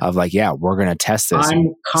no-brainer of like, yeah, we're going to test this.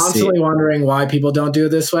 I'm constantly wondering why people don't do it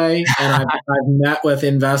this way. And I've met with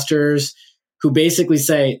investors who basically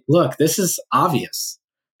say, look, this is obvious.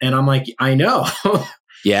 And I'm like, I know.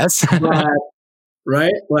 Yes. But,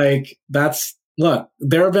 right? Like look,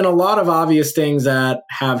 there have been a lot of obvious things that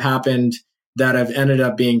have happened that have ended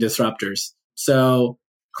up being disruptors. So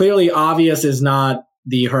clearly obvious is not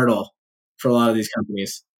the hurdle for a lot of these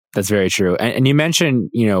companies. That's very true. And you mentioned,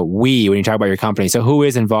 when you talk about your company. So who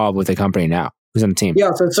is involved with the company now? Who's on the team?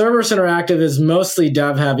 Yeah, so Cerberus Interactive is mostly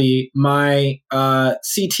dev heavy. My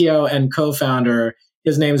CTO and co-founder,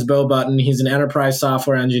 his name's Bo Button. He's an enterprise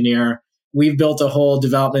software engineer. We've built a whole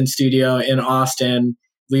development studio in Austin.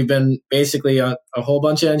 We've been basically a whole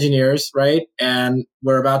bunch of engineers, right? And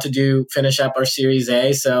we're about to finish up our Series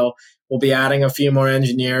A. So we'll be adding a few more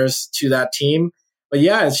engineers to that team. But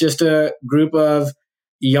yeah, it's just a group of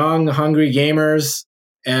young, hungry gamers.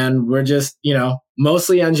 And we're just,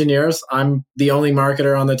 mostly engineers. I'm the only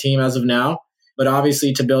marketer on the team as of now. But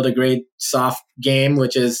obviously, to build a great soft game,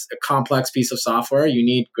 which is a complex piece of software, you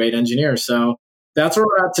need great engineers. So that's where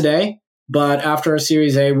we're at today. But after our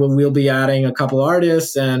Series A, we'll be adding a couple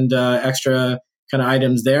artists and extra kind of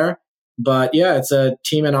items there. But yeah, it's a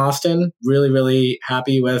team in Austin. Really, really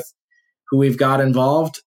happy with who we've got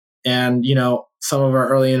involved. And, some of our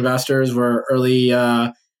early investors were early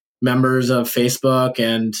members of Facebook.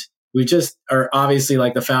 And we just are obviously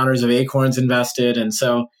like the founders of Acorns invested. And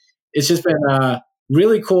so it's just been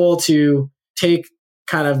really cool to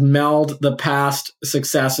kind of meld the past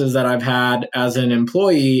successes that I've had as an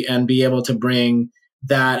employee and be able to bring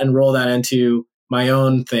that and roll that into my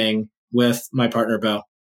own thing with my partner, Bo.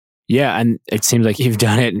 Yeah. And it seems like you've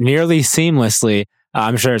done it nearly seamlessly.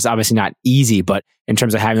 I'm sure it's obviously not easy, but in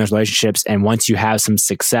terms of having those relationships, and once you have some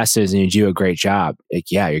successes and you do a great job,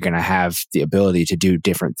 you're going to have the ability to do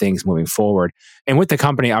different things moving forward. And with the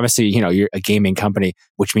company, obviously, you're a gaming company,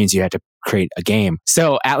 which means you had to create a game.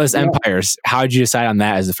 So Atlas Empires, how did you decide on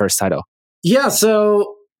that as the first title? Yeah,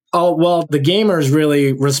 so the gamers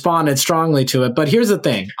really responded strongly to it. But here's the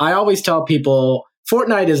thing. I always tell people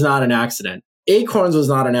Fortnite is not an accident. Acorns was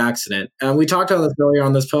not an accident. And we talked about this earlier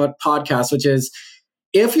on this podcast, which is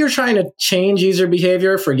if you're trying to change user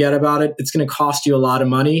behavior, forget about it. It's going to cost you a lot of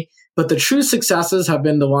money. But the true successes have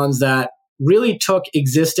been the ones that really took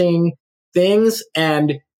existing things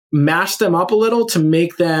and mashed them up a little to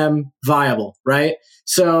make them viable, right?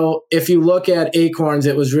 So if you look at Acorns,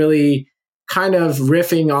 it was really kind of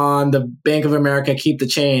riffing on the Bank of America keep the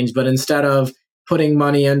change, but instead of putting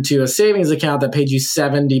money into a savings account that paid you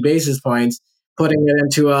 70 basis points, putting it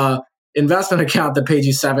into a investment account that paid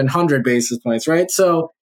you 700 basis points, right?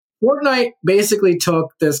 So Fortnite basically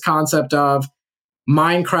took this concept of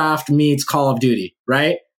Minecraft meets Call of Duty,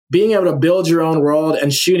 right? Being able to build your own world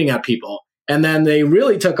and shooting at people. And then they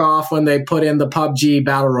really took off when they put in the PUBG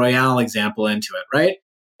Battle Royale example into it, right?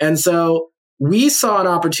 And so we saw an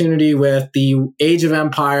opportunity with the Age of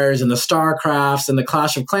Empires and the StarCrafts and the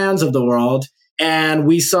Clash of Clans of the world. And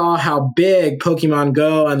we saw how big Pokemon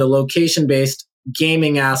Go and the location-based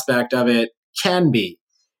gaming aspect of it can be.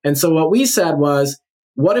 And so what we said was,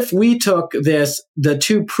 what if we took the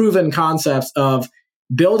two proven concepts of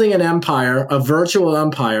building an empire, a virtual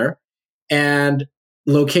empire, and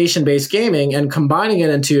location-based gaming, and combining it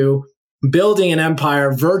into building an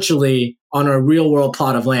empire virtually on a real-world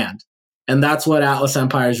plot of land? And that's what Atlas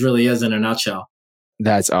Empires really is in a nutshell.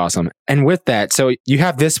 That's awesome. And with that, so you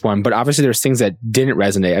have this one, but obviously there's things that didn't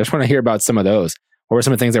resonate. I just want to hear about some of those. What were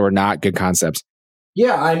some of the things that were not good concepts?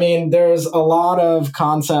 Yeah, I mean, there's a lot of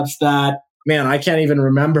concepts that, man, I can't even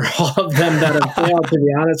remember all of them that have failed, to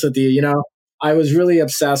be honest with you. You know, I was really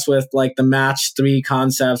obsessed with like the match 3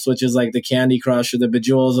 concepts, which is like the Candy Crush or the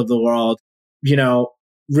Bejewels of the world. You know,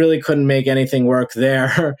 really couldn't make anything work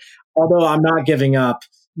there, although I'm not giving up.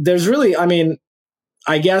 There's really, I mean,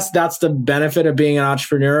 I guess that's the benefit of being an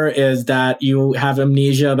entrepreneur is that you have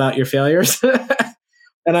amnesia about your failures.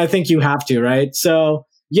 And I think you have to, right? So,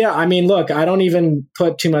 yeah, I mean, look, I don't even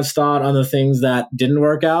put too much thought on the things that didn't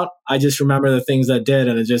work out. I just remember the things that did,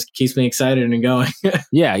 and it just keeps me excited and going.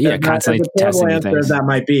 Yeah, constantly testing things. That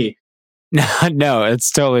might be. No, it's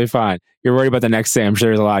totally fine. You're worried about the next thing. I'm sure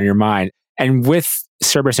there's a lot on your mind. And with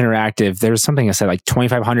Cerberus Interactive, there was something I said like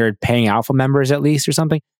 2,500 paying alpha members at least or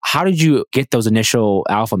something. How did you get those initial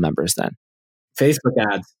alpha members then? Facebook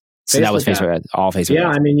ads. So that was Facebook ads, all Facebook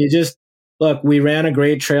ads. I mean, we ran a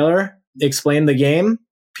great trailer, explained the game,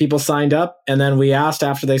 people signed up, and then we asked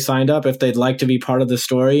after they signed up if they'd like to be part of the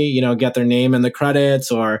story, you know, get their name in the credits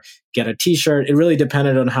or get a t-shirt. It really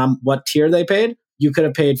depended on what tier they paid. You could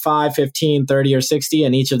have paid 5, 15, 30, or 60,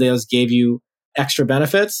 and each of those gave you extra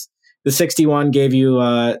benefits. The 61 gave you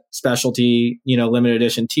a specialty, you know, limited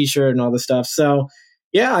edition t-shirt and all this stuff. So,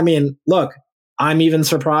 yeah, I mean, look, I'm even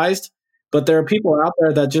surprised, but there are people out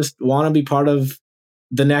there that just want to be part of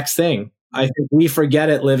the next thing. I think we forget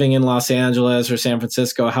it living in Los Angeles or San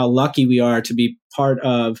Francisco, how lucky we are to be part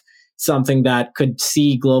of something that could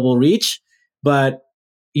see global reach. But,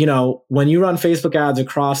 you know, when you run Facebook ads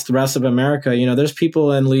across the rest of America, you know, there's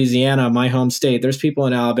people in Louisiana, my home state, there's people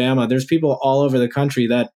in Alabama, there's people all over the country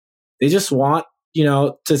that they just want, you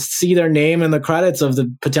know, to see their name in the credits of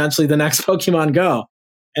potentially the next Pokemon Go.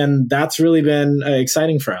 And that's really been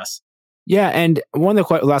exciting for us. Yeah. And one of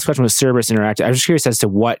the last question was Cerberus Interactive. I was just curious as to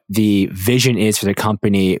what the vision is for the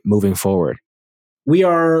company moving forward. We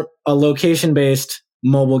are a location-based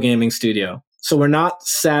mobile gaming studio. So we're not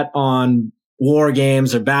set on war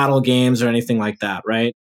games or battle games or anything like that,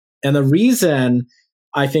 right? And the reason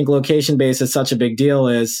I think location-based is such a big deal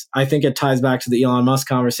is I think it ties back to the Elon Musk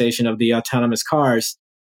conversation of the autonomous cars.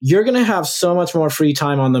 You're going to have so much more free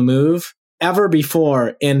time on the move ever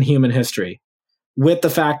before in human history with the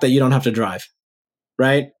fact that you don't have to drive,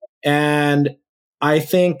 right? And I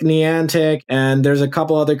think Niantic and there's a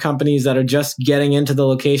couple other companies that are just getting into the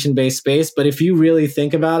location-based space. But if you really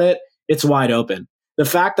think about it, it's wide open. The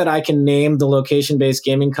fact that I can name the location-based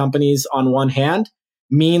gaming companies on one hand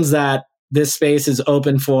means that this space is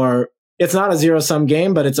open for, it's not a zero-sum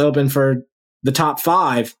game, but it's open for the top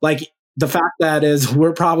 5. Like the fact that is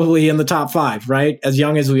we're probably in the top 5, right? As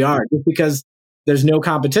young as we are, just because there's no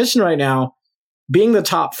competition right now, being the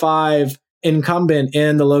top 5 incumbent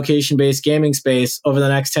in the location-based gaming space over the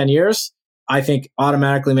next 10 years, I think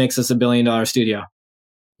automatically makes us $1 billion studio.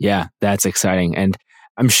 Yeah, that's exciting. And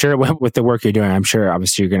I'm sure with the work you're doing, I'm sure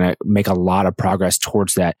obviously you're going to make a lot of progress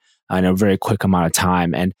towards that in a very quick amount of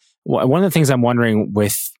time. And one of the things I'm wondering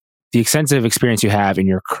with the extensive experience you have in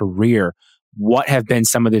your career, what have been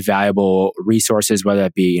some of the valuable resources, whether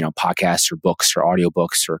that be, you know, podcasts or books or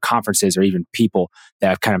audiobooks or conferences or even people that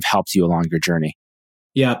have kind of helped you along your journey?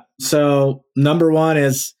 Yeah. So number one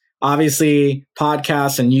is obviously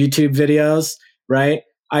podcasts and YouTube videos, right?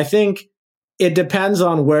 I think it depends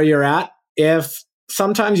on where you're at. If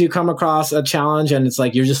sometimes you come across a challenge and it's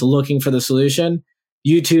like you're just looking for the solution,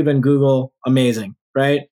 YouTube and Google, amazing,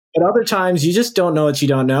 right? But other times you just don't know what you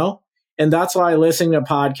don't know. And that's why listening to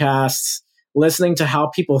podcasts, listening to how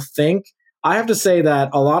people think, I have to say that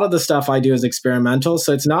a lot of the stuff I do is experimental.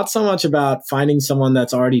 So it's not so much about finding someone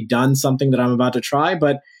that's already done something that I'm about to try,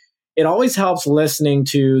 but it always helps listening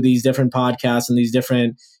to these different podcasts and these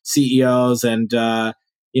different CEOs and,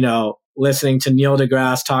 listening to Neil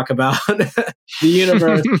deGrasse talk about the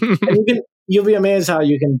universe. And you'll be amazed how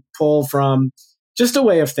you can pull from just a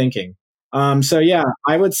way of thinking. So yeah,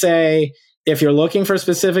 I would say if you're looking for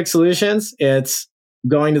specific solutions, it's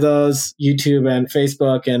going to those YouTube and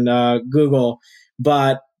Facebook and Google,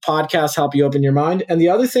 but podcasts help you open your mind. And the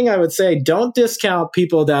other thing I would say, don't discount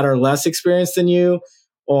people that are less experienced than you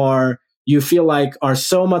or you feel like are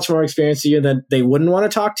so much more experienced than you that they wouldn't want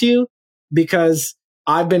to talk to you, because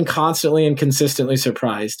I've been constantly and consistently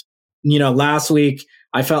surprised. Last week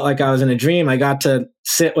I felt like I was in a dream. I got to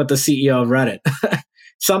sit with the CEO of Reddit,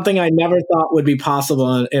 something I never thought would be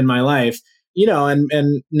possible in my life,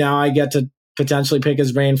 and now I get to potentially pick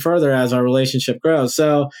his brain further as our relationship grows.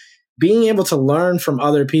 So being able to learn from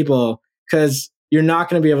other people, because you're not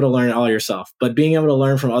going to be able to learn it all yourself, but being able to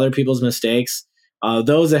learn from other people's mistakes,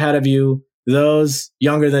 those ahead of you, those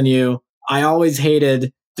younger than you. I always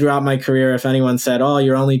hated throughout my career if anyone said, "Oh,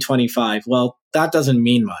 you're only 25." Well, that doesn't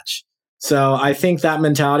mean much. So I think that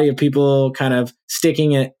mentality of people kind of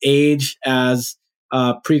sticking at age as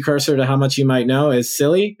a precursor to how much you might know is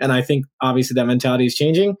silly. And I think obviously that mentality is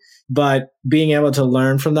changing, but being able to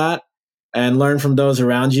learn from that and learn from those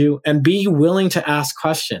around you and be willing to ask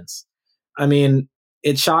questions. I mean,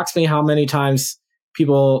 it shocks me how many times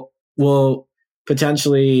people will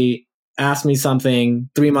potentially ask me something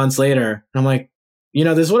 3 months later. And I'm like,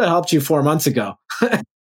 this would have helped you 4 months ago.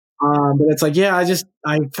 But it's like, yeah,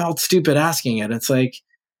 I felt stupid asking it. It's like,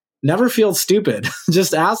 never feel stupid.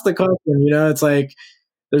 Just ask the question. It's like,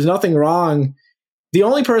 there's nothing wrong. The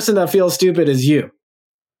only person that feels stupid is you.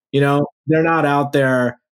 They're not out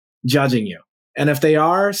there judging you. And if they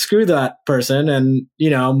are, screw that person and,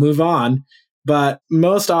 move on. But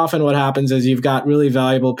most often what happens is you've got really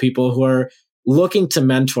valuable people who are looking to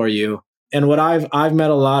mentor you. And what I've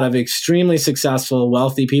met a lot of extremely successful,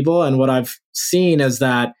 wealthy people. And what I've seen is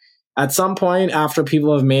that at some point after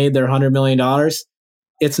people have made their $100 million,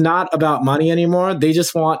 it's not about money anymore. They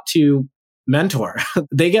just want to mentor.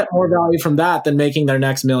 They get more value from that than making their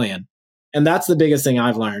next million. And that's the biggest thing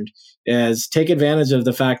I've learned is take advantage of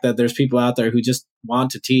the fact that there's people out there who just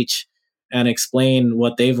want to teach and explain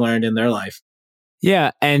what they've learned in their life.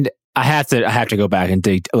 Yeah. And I have to go back and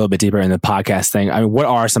dig a little bit deeper in the podcast thing. I mean, what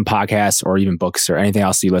are some podcasts or even books or anything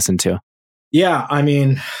else you listen to? Yeah. I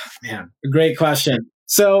mean, man, great question.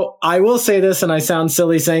 So I will say this, and I sound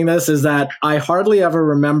silly saying this, is that I hardly ever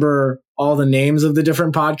remember all the names of the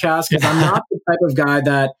different podcasts because I'm not the type of guy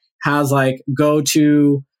that has like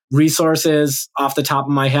go-to resources off the top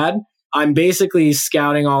of my head. I'm basically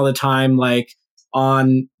scouting all the time, like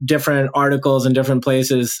on different articles in different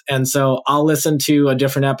places. And so I'll listen to a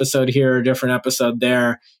different episode here, a different episode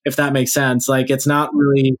there, if that makes sense. Like it's not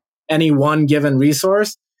really any one given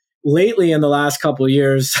resource. Lately, in the last couple of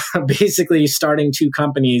years, basically starting 2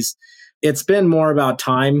 companies, it's been more about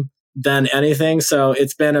time than anything. So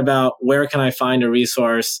it's been about where can I find a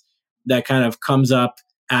resource that kind of comes up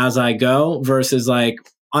as I go versus like,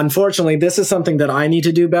 unfortunately, this is something that I need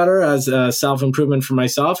to do better as a self-improvement for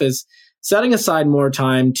myself is setting aside more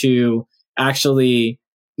time to actually,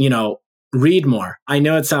 read more. I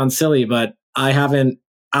know it sounds silly, but I haven't,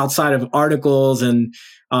 outside of articles and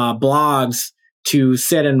blogs, to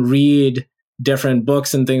sit and read different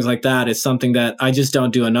books and things like that is something that I just don't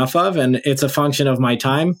do enough of. And it's a function of my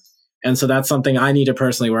time. And so that's something I need to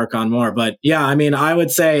personally work on more. But yeah, I mean, I would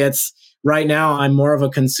say it's right now, I'm more of a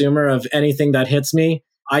consumer of anything that hits me.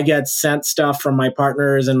 I get sent stuff from my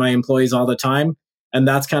partners and my employees all the time. And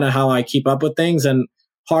that's kind of how I keep up with things. And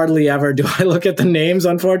hardly ever do I look at the names,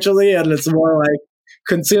 unfortunately. And it's more like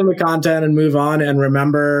consume the content and move on and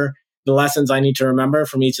remember the lessons I need to remember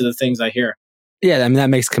from each of the things I hear. Yeah, I mean, that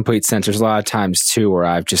makes complete sense. There's a lot of times too where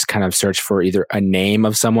I've just kind of searched for either a name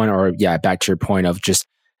of someone or, yeah, back to your point of just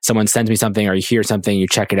someone sends me something or you hear something, you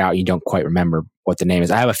check it out, you don't quite remember what the name is.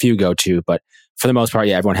 I have a few go-to, but for the most part,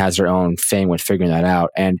 yeah, everyone has their own thing with figuring that out.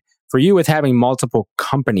 And for you with having multiple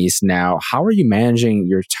companies now, how are you managing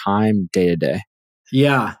your time day to day?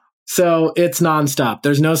 Yeah, so it's nonstop.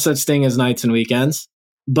 There's no such thing as nights and weekends,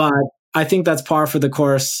 but I think that's par for the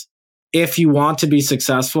course if you want to be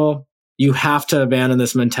successful, you have to abandon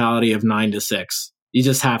this mentality of 9 to 6. You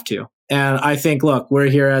just have to. And I think, look, we're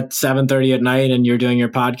here at 7:30 at night and you're doing your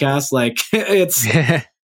podcast. Like it's,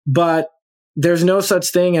 but there's no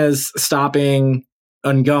such thing as stopping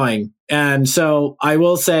and going. And so I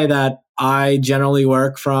will say that I generally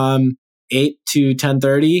work from 8 to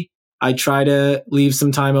 10:30. I try to leave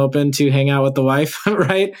some time open to hang out with the wife,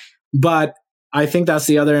 right? But I think that's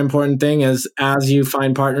the other important thing is as you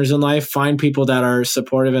find partners in life, find people that are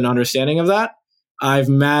supportive and understanding of that. I've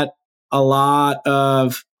met a lot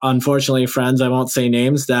of, unfortunately, friends, I won't say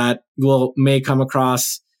names, that may come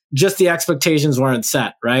across just the expectations weren't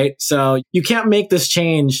set, right? So you can't make this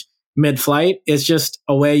change mid-flight. It's just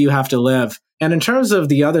a way you have to live. And in terms of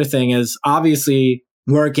the other thing is obviously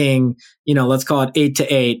working, let's call it 8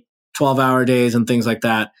 to 8, 12-hour days and things like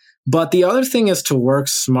that. But the other thing is to work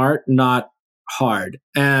smart, not hard.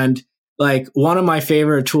 And like one of my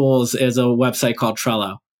favorite tools is a website called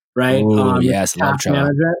Trello, right? Yes, love Trello.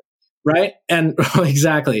 Management, right? And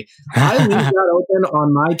exactly. I leave that open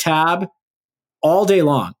on my tab all day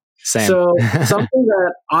long. Same. So something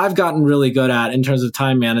that I've gotten really good at in terms of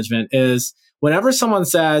time management is whenever someone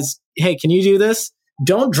says, hey, can you do this?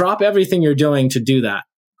 Don't drop everything you're doing to do that.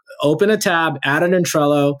 Open a tab, add it in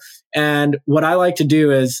Trello. And what I like to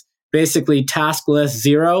do is basically task list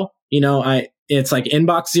 0. It's like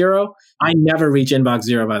inbox 0. I never reach inbox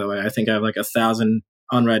 0, by the way. I think I have like 1,000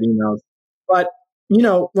 unread emails. But,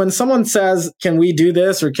 when someone says, can we do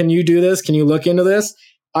this? Or can you do this? Can you look into this?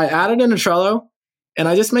 I add it into Trello and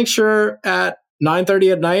I just make sure at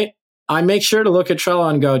 9:30 at night, I make sure to look at Trello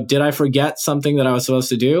and go, did I forget something that I was supposed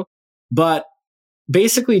to do? But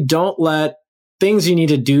basically don't let things you need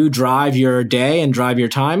to do drive your day and drive your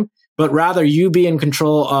time, but rather you be in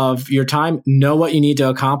control of your time, know what you need to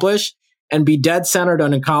accomplish, and be dead centered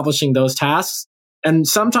on accomplishing those tasks. And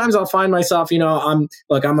sometimes I'll find myself, I'm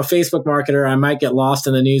a Facebook marketer. I might get lost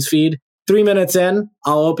in the news feed. 3 minutes in,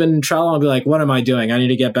 I'll open Trello and be like, what am I doing? I need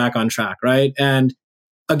to get back on track, right? And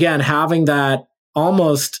again, having that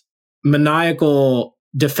almost maniacal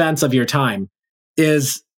defense of your time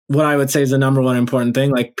is what I would say is the number one important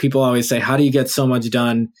thing. Like people always say, how do you get so much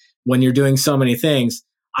done when you're doing so many things?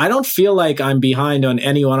 I don't feel like I'm behind on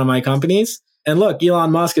any one of my companies. And look,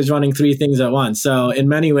 Elon Musk is running 3 things at once. So in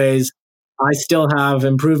many ways, I still have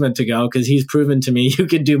improvement to go because he's proven to me you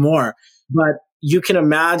can do more. But you can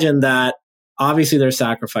imagine that obviously there's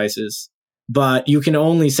sacrifices, but you can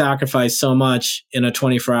only sacrifice so much in a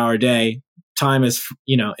 24-hour day. Time is,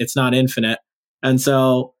 it's not infinite. And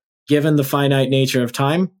so given the finite nature of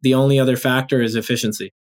time, the only other factor is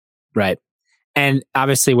efficiency. Right. And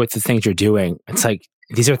obviously with the things you're doing, it's like,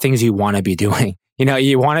 these are things you want to be doing.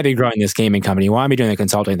 You want to be growing this gaming company. You want to be doing the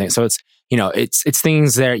consulting thing. So it's, it's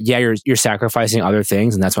things that, you're sacrificing other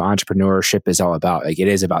things. And that's what entrepreneurship is all about. Like it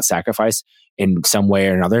is about sacrifice in some way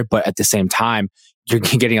or another. But at the same time, you're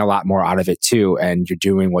getting a lot more out of it too. And you're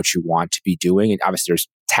doing what you want to be doing. And obviously there's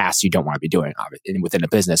tasks you don't want to be doing within a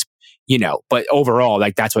business, but overall,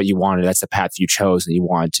 like that's what you wanted. That's the path you chose and you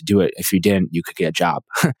wanted to do it. If you didn't, you could get a job.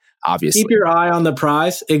 Obviously. Keep your eye on the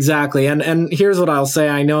prize. Exactly. And here's what I'll say.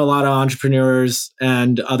 I know a lot of entrepreneurs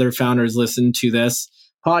and other founders listen to this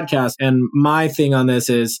podcast. And my thing on this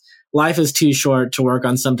is life is too short to work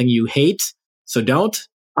on something you hate. So don't.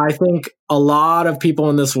 I think a lot of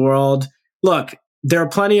people in this world, look, there are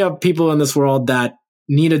plenty of people in this world that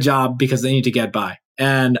need a job because they need to get by.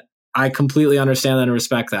 And I completely understand that and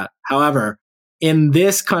respect that. However, in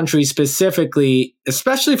this country specifically,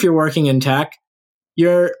 especially if you're working in tech,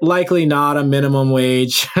 you're likely not a minimum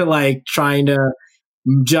wage, like trying to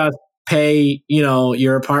just pay,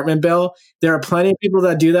 your apartment bill. There are plenty of people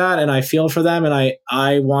that do that and I feel for them and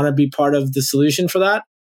I want to be part of the solution for that.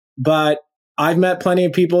 But I've met plenty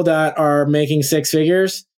of people that are making 6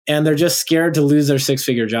 figures and they're just scared to lose their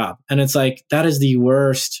 6-figure job. And it's like, that is the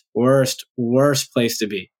worst place to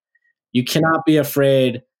be. You cannot be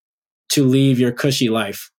afraid to leave your cushy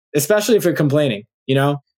life, especially if you're complaining,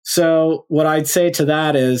 So what I'd say to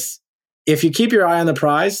that is if you keep your eye on the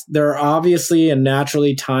prize, there are obviously and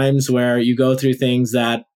naturally times where you go through things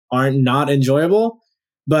that aren't not enjoyable,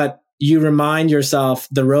 but you remind yourself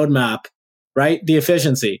the roadmap, right? The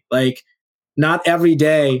efficiency, like not every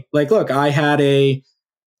day. Like, look, I had a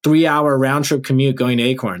 3-hour round trip commute going to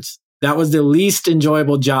Acorns. That was the least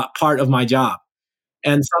enjoyable part of my job.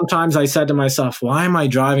 And sometimes I said to myself, why am I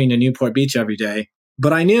driving to Newport Beach every day?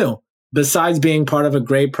 But I knew besides being part of a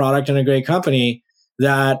great product and a great company,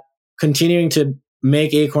 that continuing to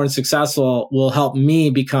make Acorn successful will help me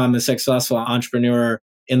become a successful entrepreneur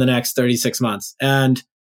in the next 36 months. And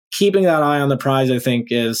keeping that eye on the prize, I think,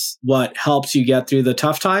 is what helps you get through the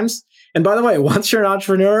tough times. And by the way, once you're an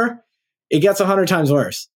entrepreneur, it gets 100 times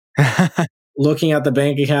worse. Looking at the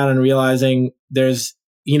bank account and realizing there's,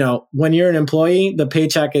 when you're an employee, the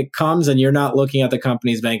paycheck, it comes and you're not looking at the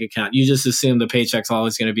company's bank account. You just assume the paycheck's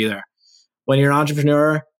always going to be there. When you're an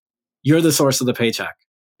entrepreneur, you're the source of the paycheck.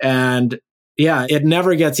 And yeah, it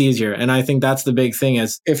never gets easier. And I think that's the big thing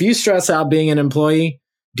is if you stress out being an employee,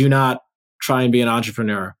 do not try and be an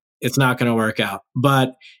entrepreneur. It's not going to work out.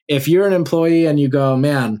 But if you're an employee and you go,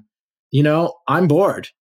 man, I'm bored.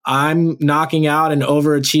 I'm knocking out and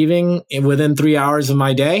overachieving within 3 hours of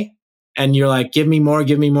my day. And you're like, give me more,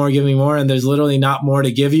 give me more, give me more. And there's literally not more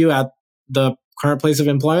to give you at the current place of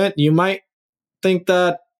employment. You might think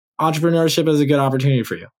that entrepreneurship is a good opportunity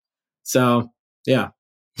for you. So, yeah.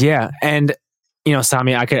 Yeah. And,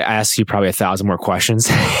 Sami, I could ask you probably 1,000 more questions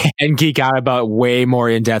and geek out about way more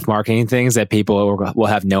in-depth marketing things that people will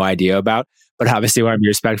have no idea about. But obviously, I want to be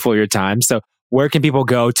respectful of your time. So where can people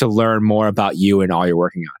go to learn more about you and all you're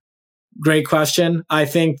working on? Great question. I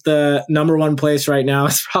think the number one place right now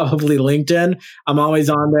is probably LinkedIn. I'm always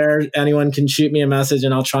on there. Anyone can shoot me a message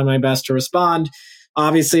and I'll try my best to respond.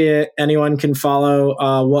 Obviously, anyone can follow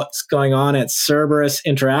what's going on at Cerberus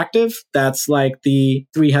Interactive. That's like the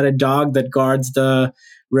three-headed dog that guards the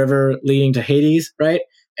river leading to Hades, right?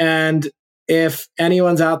 And if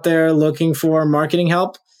anyone's out there looking for marketing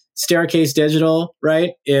help, Staircase Digital,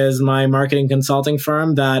 right, is my marketing consulting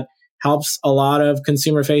firm that helps a lot of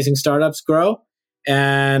consumer-facing startups grow.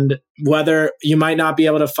 And whether you might not be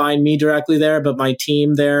able to find me directly there, but my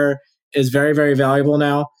team there is very, very valuable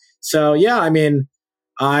now. So yeah, I mean,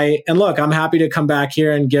 I'm happy to come back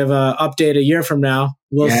here and give an update a year from now.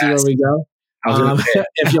 We'll see where we go.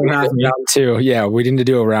 If you'll have me. Round two. Yeah, we need to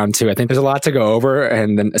do a round two. I think there's a lot to go over.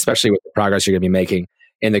 And then especially with the progress you're going to be making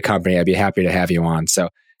in the company, I'd be happy to have you on. So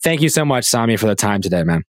thank you so much, Sami, for the time today,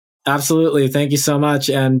 man. Absolutely. Thank you so much.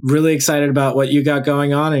 And really excited about what you got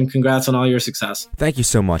going on, and congrats on all your success. Thank you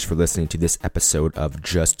so much for listening to this episode of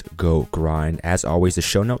Just Go Grind. As always, the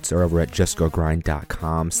show notes are over at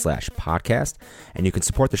justgogrind.com/podcast. And you can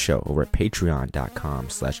support the show over at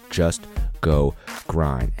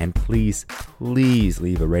patreon.com/justgogrind. And please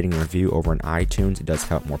leave a rating and review over on iTunes. It does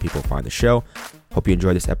help more people find the show. Hope you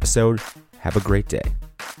enjoyed this episode. Have a great day.